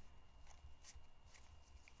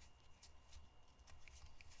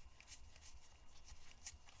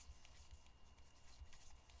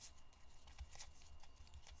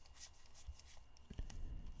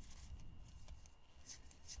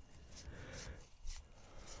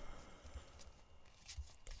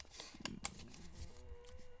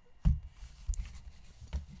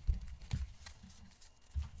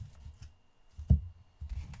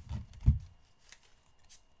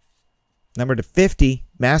 Number to 50,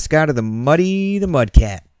 mascot of the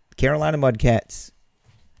Mudcat. Carolina Mudcats.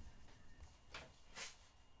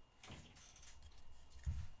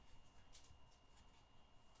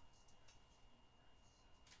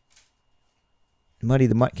 Muddy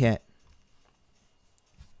the Muttcat.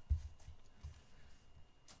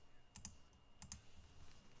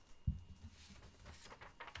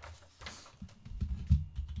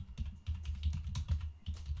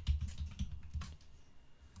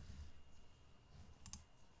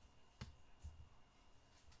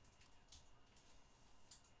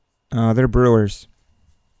 They're Brewers.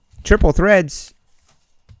 Triple Threads.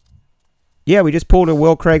 Yeah, we just pulled a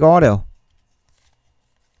Will Craig auto.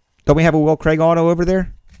 Don't we have a Will Craig auto over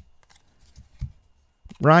there?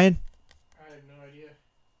 Ryan? I have no idea.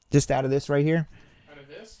 Just out of this right here? Out of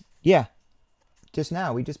this? Yeah. Just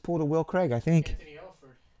now. We just pulled a Will Craig, I think. Anthony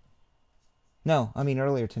Alford. No, I mean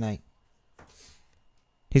earlier tonight.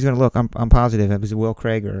 He's going to look. I'm positive it was a Will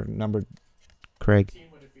Craig or numbered Craig. What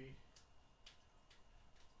team would it be?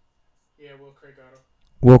 Yeah, Will Craig auto.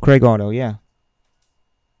 Will Craig auto, yeah.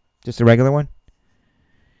 Just a regular one?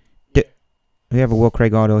 Yeah. We have a Will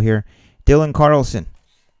Craig auto here. Dylan Carlson.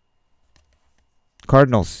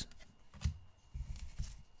 Cardinals.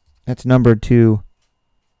 That's numbered to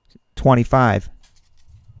 25.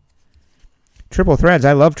 Triple Threads.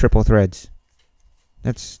 I love Triple Threads.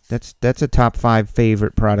 That's a top 5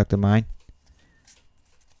 favorite product of mine.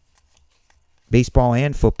 Baseball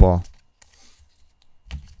and football.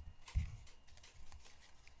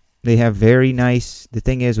 They have very nice. The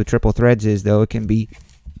thing is with Triple Threads is though it can be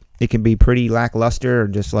pretty lackluster or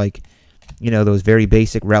just like, you know, those very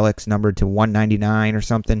basic relics numbered to 199 or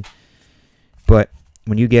something. But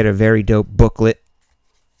when you get a very dope booklet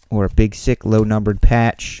or a big, sick, low-numbered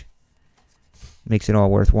patch, makes it all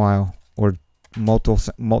worthwhile. Or multiple.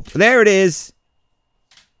 There it is.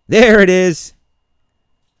 There it is.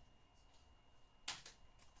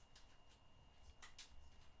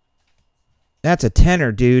 That's a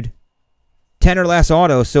tenner, dude. 10 or less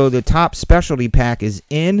auto, so the top specialty pack is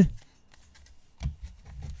in.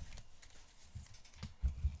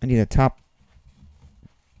 I need a top,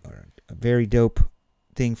 or a very dope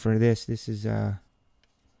thing for this. This is, yeah,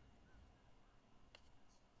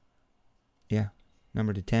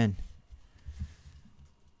 number to 10.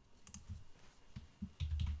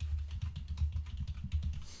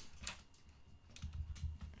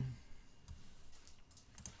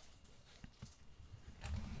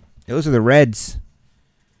 Those are the reds.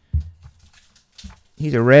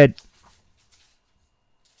 He's a red.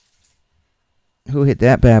 Who hit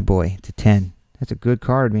that bad boy to 10? That's a good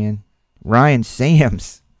card, man. Ryan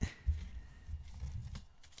Sams.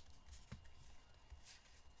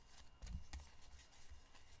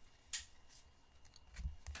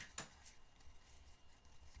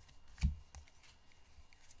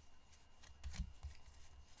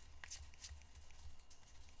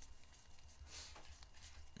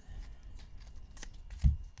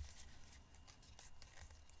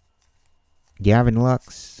 Gavin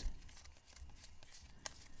Lux.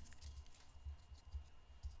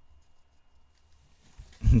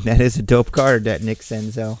 That is a dope card, that Nick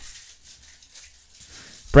Senzel.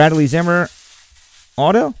 Bradley Zimmer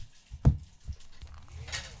auto.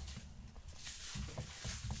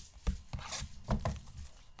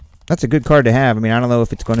 That's a good card to have. I mean, I don't know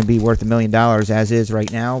if it's going to be worth $1 million as is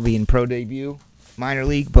right now, being pro debut, minor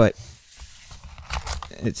league, but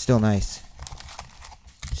it's still nice.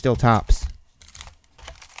 Still tops.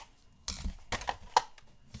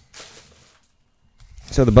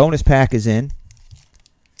 So the bonus pack is in.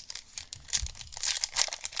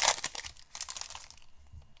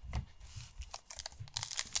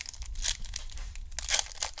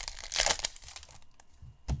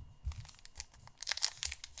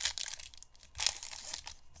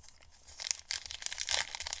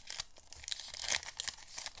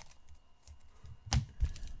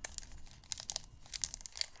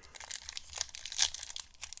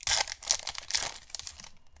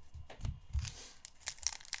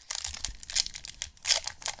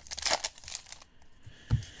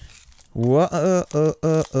 Whoa,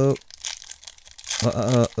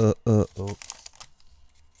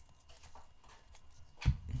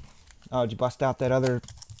 Oh, did you bust out that other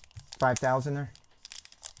 5,000 there?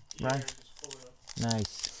 Yeah, Right. just pull it up.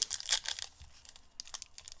 Nice.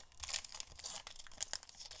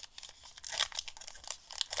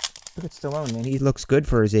 Look at Stallone, man. He looks good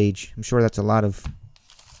for his age. I'm sure that's a lot of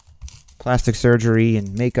plastic surgery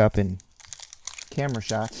and makeup and camera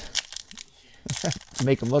shots to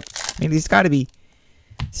make him look. I mean, he's got to be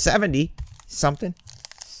 70 something.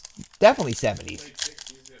 Definitely 70s. Late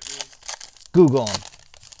 60s at least. Google him.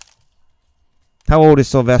 How old is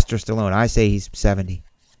Sylvester Stallone? I say he's 70.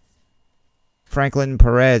 Franklin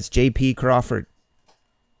Perez, J.P. Crawford.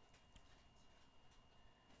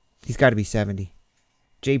 He's got to be 70.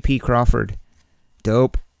 J.P. Crawford.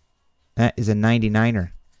 Dope. That is a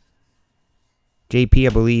 99er. J.P., I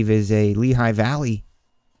believe, is a Lehigh Valley.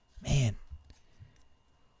 Man.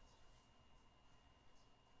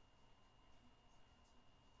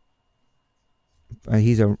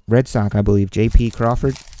 He's a Red Sox, I believe. J.P.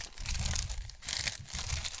 Crawford.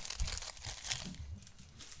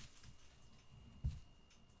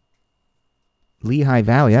 Lehigh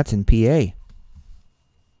Valley, that's in PA.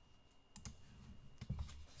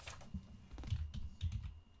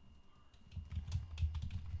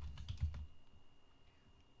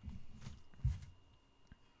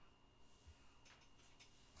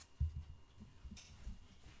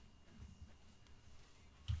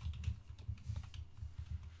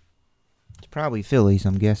 It's probably Phillies,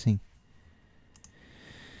 I'm guessing.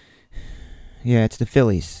 Yeah, it's the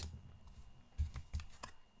Phillies.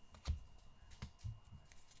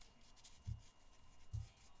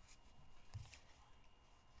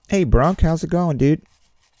 Hey, Bronk, how's it going, dude?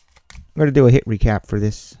 I'm going to do a hit recap for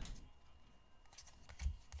this.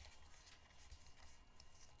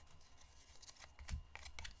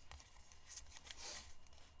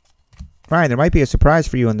 Ryan, there might be a surprise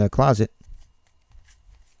for you in the closet.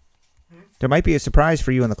 There might be a surprise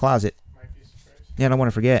for you in the closet. Might be a surprise. Yeah, I don't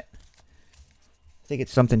want to forget. I think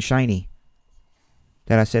it's something shiny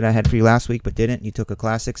that I said I had for you last week but didn't. You took a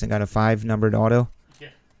Classics and got a 5-numbered auto. Yeah.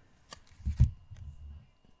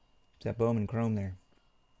 Is that Bowman Chrome there?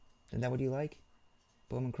 Isn't that what you like?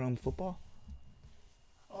 Bowman Chrome football?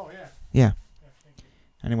 Oh, yeah. Yeah. Yeah, thank you.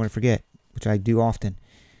 I didn't want to forget, which I do often.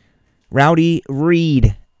 Rowdy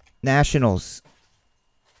Reed, Nationals.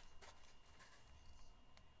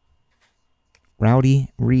 Rowdy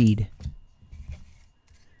Reed.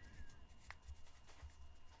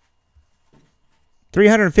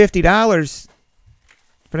 $350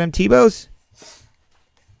 for them Tebows.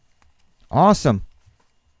 Awesome.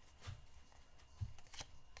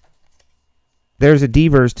 There's a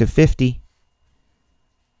Devers to 50.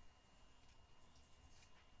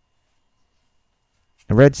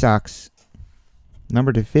 The Red Sox.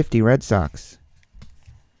 Number to 50, Red Sox.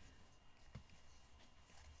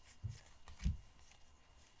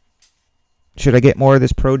 Should I get more of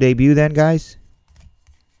this pro debut then, guys?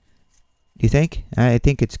 Do you think? I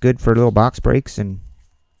think it's good for little box breaks and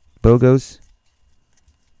BOGOs.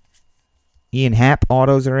 Ian Happ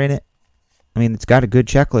autos are in it. I mean, it's got a good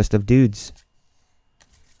checklist of dudes.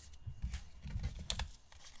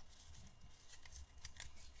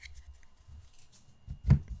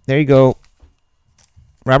 There you go.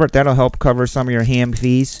 Robert, that'll help cover some of your ham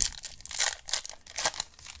fees.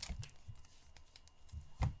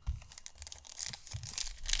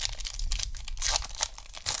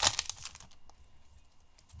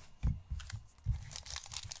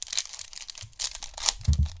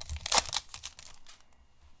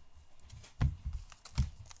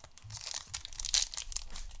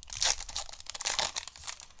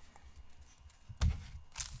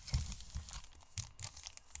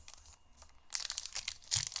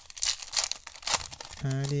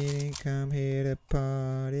 I didn't come here to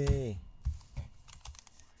party.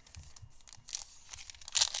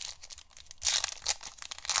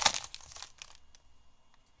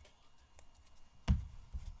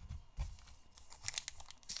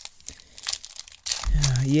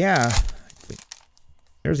 Yeah.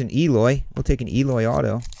 There's an Eloy. We'll take an Eloy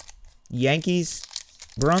auto. Yankees,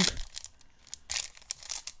 Brunk.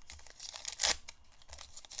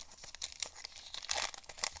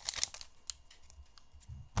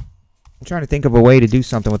 I'm trying to think of a way to do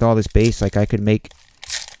something with all this base. Like I could make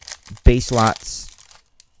base lots.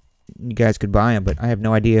 You guys could buy them, but I have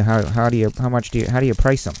no idea how do you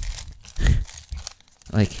price them?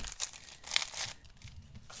 Like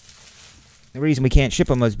the reason we can't ship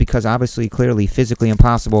them is because obviously, clearly, physically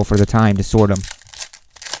impossible for the time to sort them,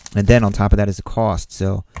 and then on top of that is the cost.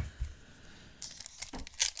 So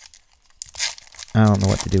I don't know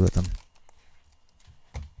what to do with them.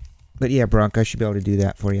 But yeah, Brunk, I should be able to do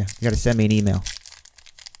that for you. You got to send me an email.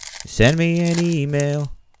 Send me an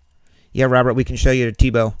email. Yeah, Robert, we can show you the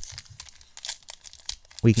Tebow.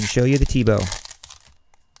 We can show you the Tebow.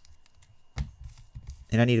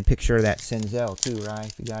 And I need a picture of that Senzel too, right?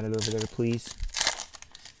 If you got it over there, please.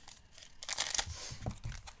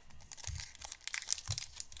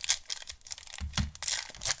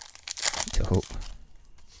 Dope.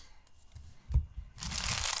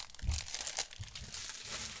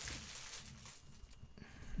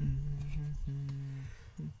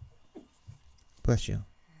 Bless you.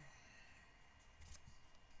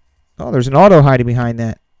 Oh, there's an auto hiding behind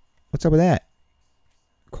that. What's up with that?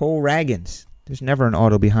 Cole Raggins. There's never an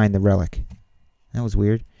auto behind the relic. That was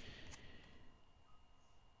weird.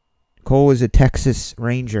 Cole is a Texas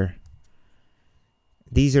Ranger.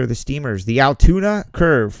 These are the Steamers. The Altoona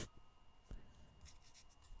Curve.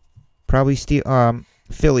 Probably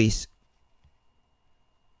Phillies.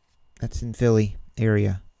 That's in Philly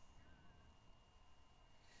area.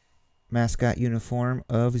 Mascot uniform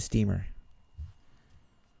of a Steamer.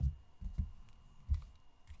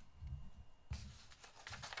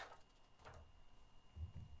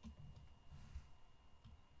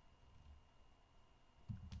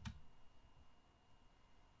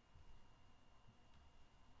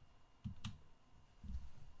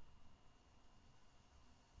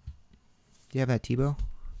 Do you have that Tebow?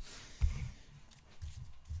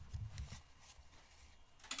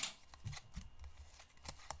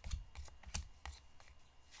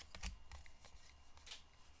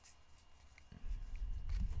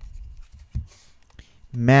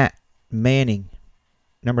 Matt Manning,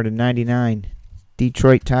 number to 99,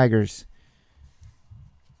 Detroit Tigers.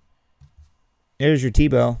 There's your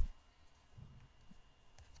Tebow.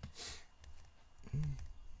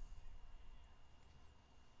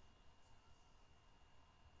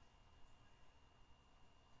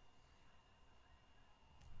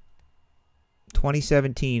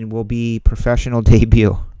 "2017 will be professional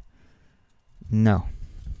debut." No.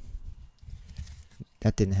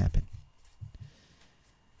 That didn't happen.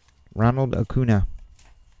 Ronald Acuna.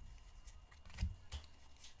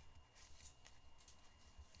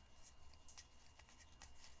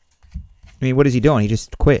 I mean, what is he doing? He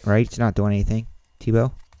just quit, right? He's not doing anything.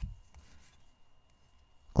 Tebow.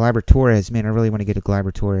 Gleyber Torres. Man, I really want to get a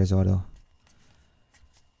Gleyber Torres auto.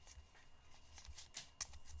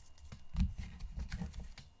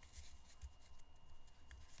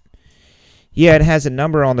 Yeah, it has a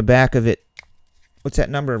number on the back of it. What's that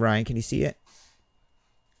number, Ryan? Can you see it?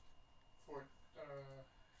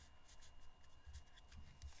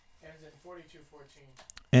 Ends in 4214.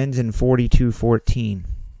 Ends in 4214.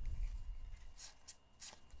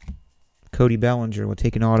 Cody Bellinger. We'll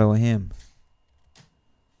take an auto of him.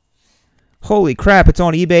 Holy crap, it's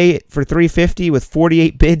on eBay for $350 with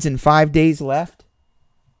 48 bids and 5 days left.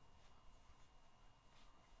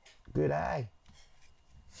 Good eye.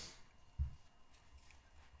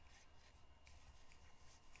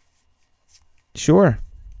 Sure.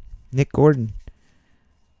 Nick Gordon.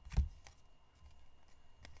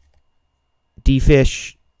 D.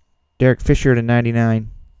 Fish. Derek Fisher to 99.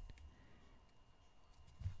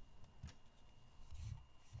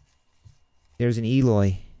 There's an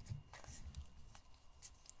Eloy.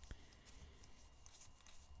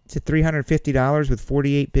 It's at $350 with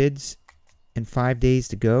 48 bids and 5 days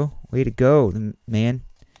to go. Way to go, man.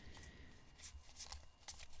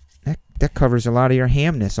 That covers a lot of your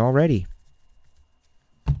hamness already.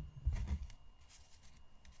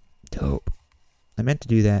 Dope. I meant to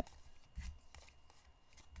do that.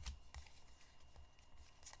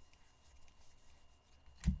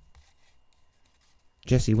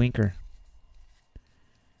 Jesse Winker.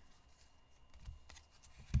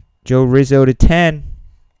 Joe Rizzo to 10.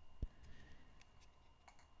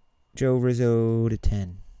 Joe Rizzo to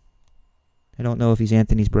 10. I don't know if he's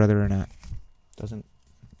Anthony's brother or not. Doesn't.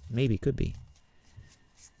 Maybe could be.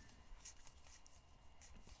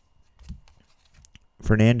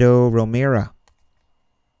 Fernando Romero.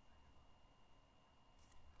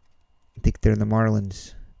 I think they're the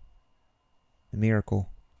Marlins. The Miracle.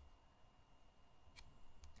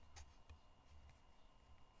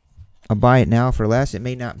 I'll buy it now for less. It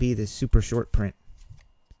may not be the super short print.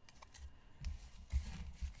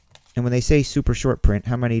 And when they say super short print,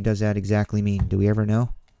 how many does that exactly mean? Do we ever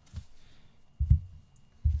know?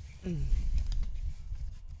 There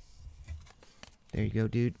you go,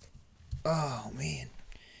 dude. Oh, man.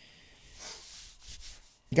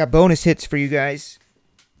 Got bonus hits for you guys.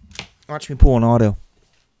 Watch me pull an auto.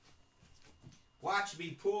 Watch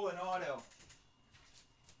me pull an auto.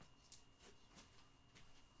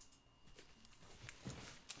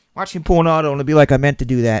 Watch me pull an auto and it'll be like I meant to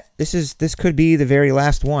do that. This could be the very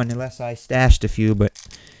last one unless I stashed a few, but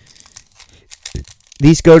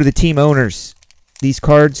these go to the team owners. These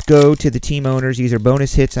cards go to the team owners. These are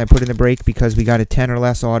bonus hits I put in the break because we got a 10 or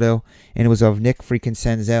less auto and it was of Nick freaking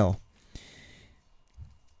Senzel.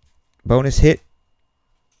 Bonus hit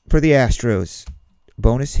for the Astros.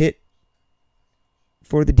 Bonus hit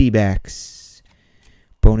for the D-backs.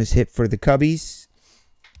 Bonus hit for the Cubbies.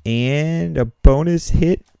 And a bonus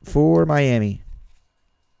hit for Miami.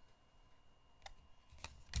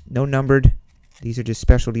 No numbered. These are just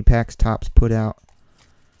specialty packs Topps put out.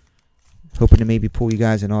 Hoping to maybe pull you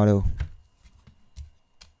guys an auto.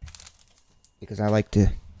 Because I like to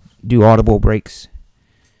do audible breaks.